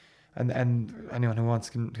 and anyone who wants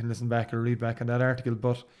can listen back or read back on that article,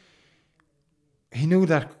 but he knew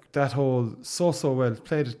that hole so well,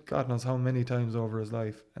 played it God knows how many times over his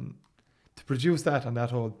life, and to produce that on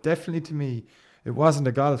that hole, definitely to me, it wasn't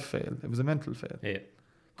a golf fail, it was a mental fail. Yeah.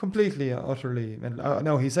 Completely, utterly.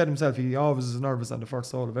 No, he said himself he always is nervous on the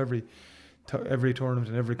first hole of every tournament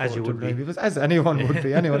and every As you quarter. would be. As anyone would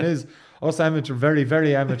be. Anyone is. Us amateur, very,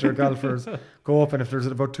 very amateur golfers go up, and if there's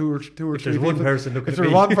about two or If three there's one people, person looking if at there's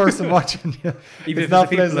me, one person watching you, even it's if not it's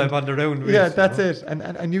the people pleasant. I'm on the round with. Yeah, you that's know. it.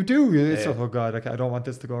 And you do. It's Yeah. like, oh God, I don't want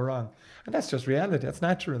this to go wrong. And that's just reality. That's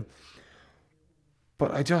natural.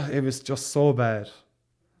 But it was just so bad,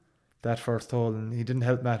 that first hole, and he didn't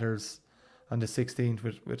help matters on the 16th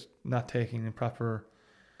with not taking a proper,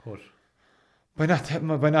 Put. by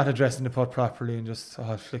not addressing the putt properly, and just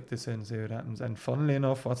flick this in, see what happens. And funnily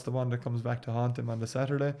enough, what's the one that comes back to haunt him on the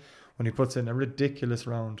Saturday when he puts in a ridiculous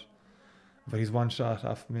round, but he's one shot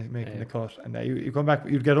off making the cut. And you come back,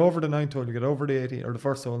 you'd get over the 9th hole, you get over the 18th or the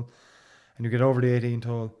first hole, and you get over the 18th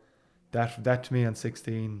hole. That to me on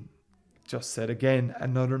 16 just said again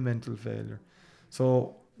another mental failure.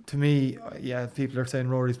 So to me, yeah, people are saying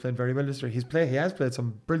Rory's playing very well this year. He has played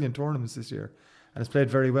some brilliant tournaments this year, and has played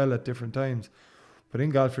very well at different times. But in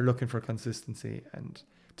golf, you're looking for consistency, and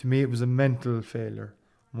to me, it was a mental failure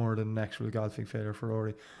more than an actual golfing failure for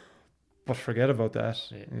Rory. But forget about that.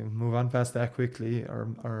 Yeah. Move on past that quickly,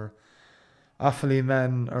 or Offaly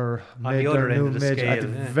man, or On the other end of the scale, at the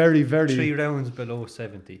yeah. very, very 3 rounds below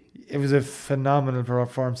 70. it was a phenomenal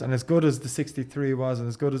performance, and as good as the 63 was, and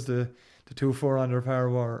as good as the 2-4 under par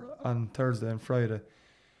were on Thursday and Friday,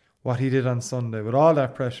 what he did on Sunday with all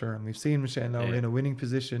that pressure, and we've seen Shane Lowry in a winning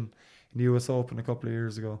position in the US Open a couple of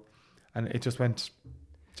years ago, and it just lost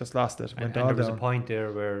it. And Went all there was down. a point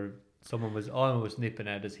there where someone was almost nipping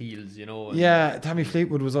at his heels, you know. And Yeah, Tommy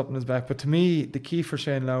Fleetwood was up on his back, but to me, the key for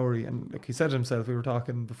Shane Lowry, and look, he said it himself. We were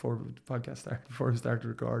talking before the podcast started, before we started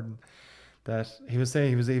recording, that he was saying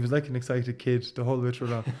he was like an excited kid the whole way through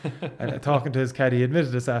long. And talking to his caddy, he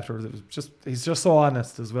admitted this afterwards. It was he's just so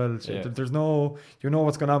honest as well. Yeah. There's no, you know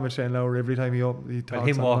what's going on with Shane Lowry every time he talks. Well,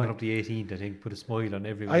 him walking online. up the 18th, I think, put a smile on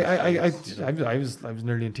everyone. I was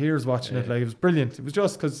nearly in tears watching it. Like, it was brilliant. It was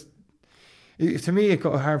just because, to me, it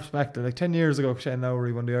harps back to like 10 years ago. Shane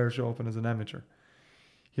Lowry won the Irish Open as an amateur.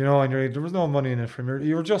 You know, and there was no money in it for him.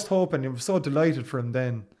 You were just hoping. You were so delighted for him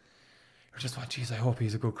then. You're just like, geez, I hope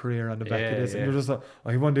he's a good career on the back of this. And you're just like, oh,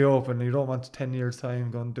 he won the Open. And you don't want 10 years' time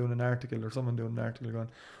doing an article, or someone doing an article going,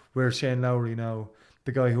 where's Shane Lowry now?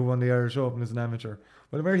 The guy who won the Irish Open as an amateur.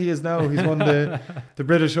 Well, where he is now, he's won the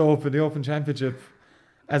British Open, the Open Championship,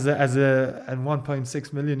 as a and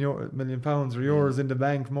 1.6 million pounds or euros in the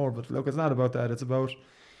bank more. But look, it's not about that.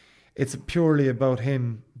 It's purely about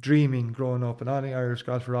him dreaming growing up, and any Irish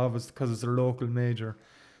golfer, obviously, because it's their local major,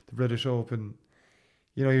 the British Open.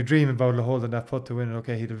 You know, you dream about holding that putt to win it.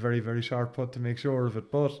 Okay, he had a very, very sharp putt to make sure of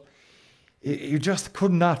it, but you just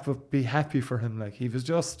could not but be happy for him. Like, he was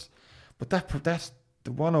just, but that's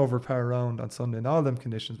the 1 over par round on Sunday in all them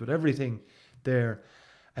conditions with everything there,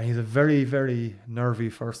 and he's a very, very nervy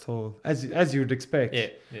first hole, as you'd expect. Yeah.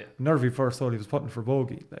 Nervy first hole. He was putting for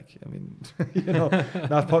bogey. Like, I mean, you know,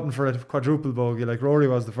 not putting for a quadruple bogey like Rory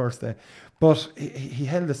was the first day, but he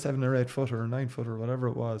held a 7 or 8 footer or 9 footer, whatever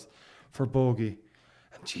it was, for bogey.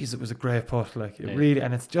 And geez, it was a great putt, like it Yeah. really.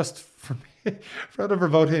 And it's just for me, for whatever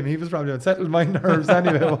about him, he was probably unsettled my nerves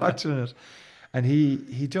anyway watching it. And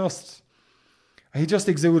he just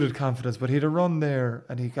exuded confidence. But he had a run there,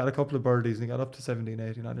 and he got a couple of birdies, and he got up to 17,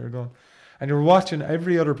 18 on there going. And you were watching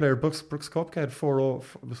every other player. Brooks Koepka had 4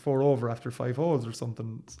 over after 5 holes or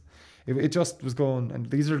something. It just was going. And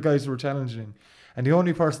these are the guys who were challenging. And the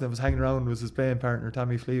only person that was hanging around was his playing partner,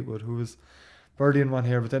 Tommy Fleetwood, who was birdieing one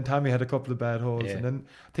here. But then Tommy had a couple of bad holes. Yeah. And then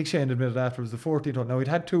I think Shane admitted after it was the 14th hole. Now, he'd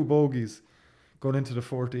had 2 bogeys going into the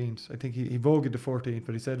 14th. I think he bogeyed the 14th,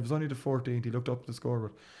 but he said it was only the 14th. He looked up at the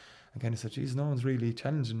scoreboard and kind of said, geez, no one's really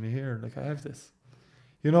challenging me here. Like, I have this.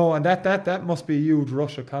 You know, and that must be a huge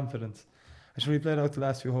rush of confidence. I should have played out the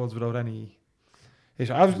last few holes without any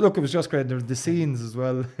issue. Look, it was just great. There were the scenes as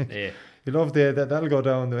well. Yeah. You love that'll go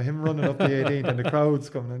down there. Him running up the 18th and the crowds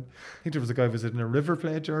coming in. I think there was a guy who was in a River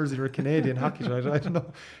Plate jersey or a Canadian hockey jersey. I don't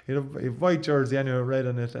know. He had a white jersey anyway, red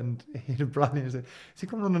on it, and he had a brand new. Is he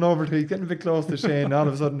come running over to? He's getting a bit close to Shane. And all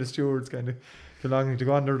of a sudden, the stewards kind of belonging to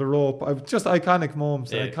go under the rope. Just iconic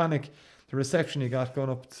moments. Yeah. Iconic. The reception he got going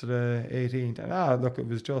up to the 18th. And look, it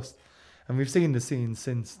was just. And we've seen the scenes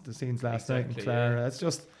since the scenes last night in Clara. Yeah.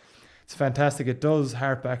 It's fantastic. It does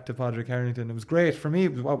hark back to Padraig Harrington. It was great for me.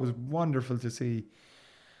 What was wonderful to see.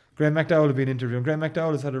 Graham McDowell had been interviewing. Graham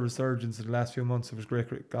McDowell has had a resurgence in the last few months of his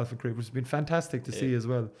great golfing career, which has been fantastic to see as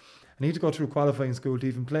well. And he had to go through qualifying school to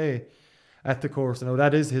even play at the course. Now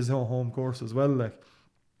that is his home course as well. Like,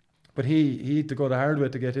 but he had to go the hard way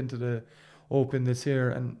to get into the Open this year,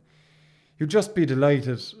 and you'd just be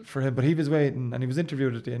delighted for him. But he was waiting, and he was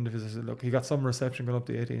interviewed at the end of his. I said, look, he got some reception going up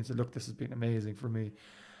the 18th. He said, look, this has been amazing for me.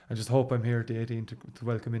 I just hope I'm here at the 18th to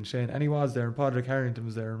welcome in Shane. And he was there, and Padraig Harrington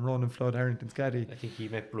was there, and Ronan Flood, Harrington's caddy. I think he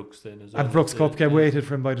met Brooks then as well. And Brooks Koepka waited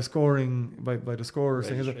for him by the scoring, by the scorers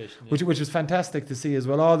thing, which was fantastic to see as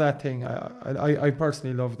well. All that thing, I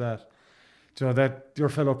personally love that. You know, that your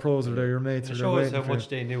fellow pros are there, your mates are there. It shows how much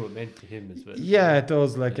they knew it meant to him as well. Yeah, it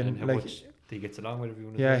does. Like, and how much he gets along with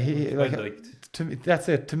everyone. Yeah, he to me, that's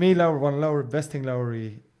it. To me, best thing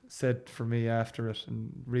Lowry said for me after it,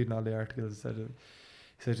 and reading all the articles, he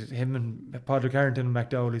said him and Padraig Harrington and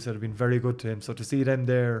McDowell, he said, have been very good to him. So to see them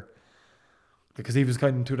there, because he was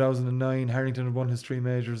kind of in 2009, Harrington had won his 3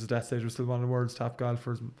 majors at that stage, was still one of the world's top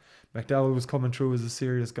golfers. McDowell was coming through as a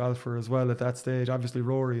serious golfer as well at that stage, obviously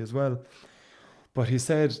Rory as well. But he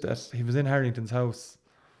said that he was in Harrington's house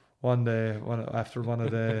one day, after one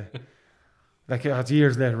of the, like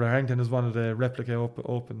years later, Harrington was one of the replica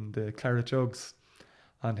open the claret jugs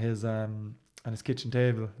on his kitchen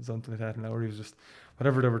table, something like that. And Lowry was just,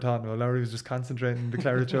 whatever they were talking about, Lowry was just concentrating on the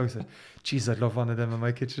claret jugs. And, geez, I'd love one of them on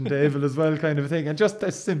my kitchen table as well, kind of a thing. And just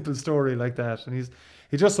a simple story like that. And he's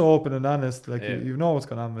just so open and honest, like you know what's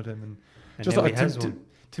going on with him. And just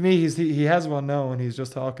to me, he has one now, and he's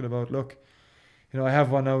just talking about, look, you know, I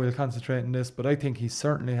have one now, we'll concentrate on this, but I think he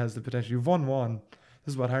certainly has the potential. You've won one.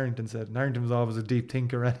 This is what Harrington said. And Harrington was always a deep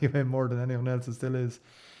thinker anyway, more than anyone else, and still is.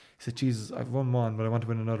 He said, Jesus, I've won one, but I want to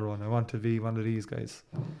win another one. I want to be one of these guys.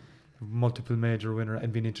 Multiple major winner,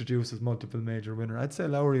 and being introduced as multiple major winner. I'd say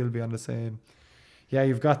Lowry will be on the same. Yeah,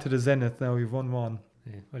 you've got to the zenith now, you've won one.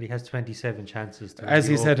 Yeah. Well, he has 27 chances to as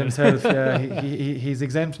he said himself. Yeah, he's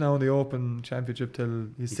exempt now in the Open Championship till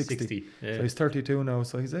he's 60. Yeah. So he's 32 now,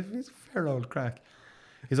 so he's a fair old crack.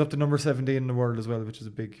 He's up to number 17 in the world as well, which is a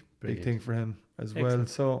big thing for him as well.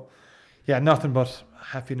 So yeah, nothing but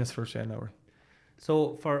happiness for Shane Lowry.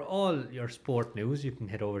 So for all your sport news, you can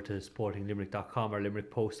head over to sportinglimerick.com or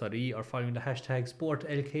limerickpost.ie, or following the hashtag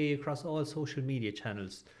SportLK across all social media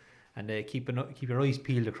channels. And keep your eyes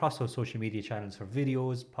peeled across those social media channels for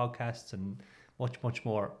videos, podcasts, and much, much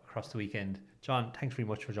more across the weekend. John, thanks very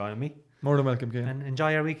much for joining me. More than welcome, Cian. And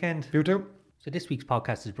enjoy your weekend. You too. So this week's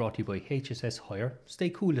podcast is brought to you by HSS Hire.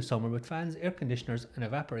 Stay cool this summer with fans, air conditioners and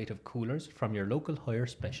evaporative coolers from your local hire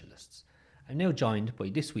specialists. I'm now joined by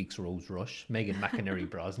this week's Rose Rush, Megan McInerney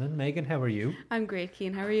Brosnan. Megan, how are you? I'm great,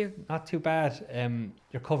 Cian. How are you? Not too bad.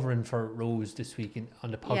 You're covering for Rose this week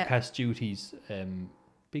on the podcast duties.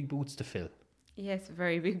 Big boots to fill. Yes,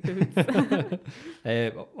 very big boots.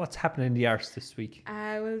 What's happening in the arts this week?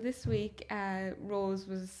 Well, this week, Rose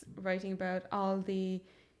was writing about all the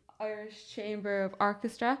Irish Chamber of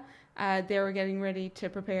Orchestra. They were getting ready to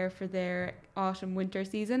prepare for their autumn-winter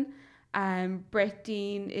season. Brett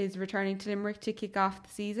Dean is returning to Limerick to kick off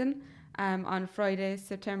the season on Friday,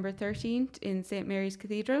 September 13th in St. Mary's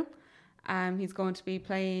Cathedral. He's going to be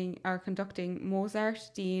playing or conducting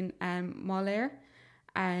Mozart, Dean and Mahler.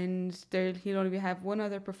 And he'll only have one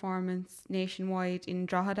other performance nationwide in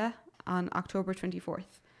Drogheda on October 24th.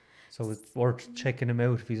 So it's worth checking him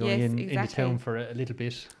out if he's only in the town for a little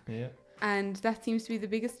bit. Yeah. And that seems to be the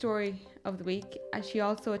biggest story of the week. And she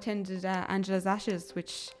also attended Angela's Ashes,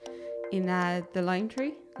 which in the Lime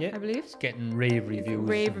Tree, Yeah, I believe. it's getting rave reviews.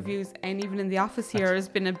 Rave reviews, and even in the office here has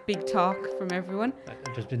been a big talk from everyone.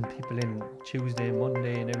 There's been people in Tuesday,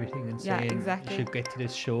 Monday, and everything, and Yeah, saying exactly. you should get to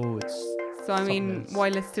this show. It's So I mean, something else.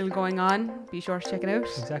 while it's still going on, be sure to check it out.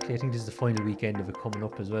 Exactly. I think this is the final weekend of it coming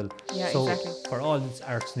up as well. Yeah, so exactly. for all its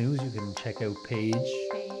arts news, you can check out page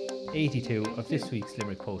 82 of this week's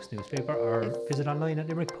Limerick Post newspaper, or visit online at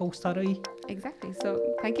limerickpost.ie. Exactly.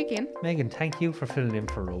 So thank you, Cian. Megan, thank you for filling in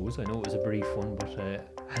for Rose. I know it was a brief one, but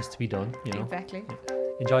has to be done, you know. Exactly.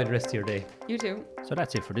 Enjoy the rest of your day. You too. So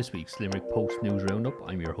that's it for this week's Limerick Post News Roundup.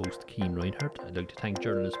 I'm your host, Cian Reinhardt. I'd like to thank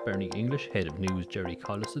journalist Bernie English, head of news Jerry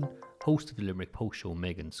Collison, host of the Limerick Post show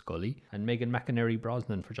Megan Scully, and Megan McInerney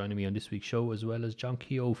Brosnan for joining me on this week's show, as well as John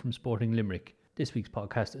Keogh from Sporting Limerick. This week's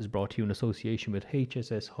podcast is brought to you in association with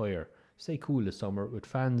HSS Hire. Stay cool this summer with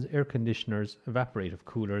fans, air conditioners, evaporative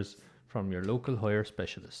coolers from your local hire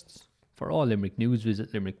specialists. For all Limerick news,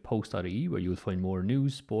 visit limerickpost.ie, where you'll find more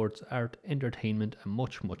news, sports, art, entertainment and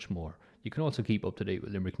much, much more. You can also keep up to date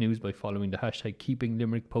with Limerick news by following the hashtag Keeping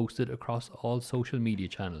Limerick Posted across all social media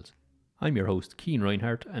channels. I'm your host, Cian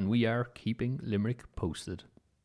Reinhardt, and we are Keeping Limerick Posted.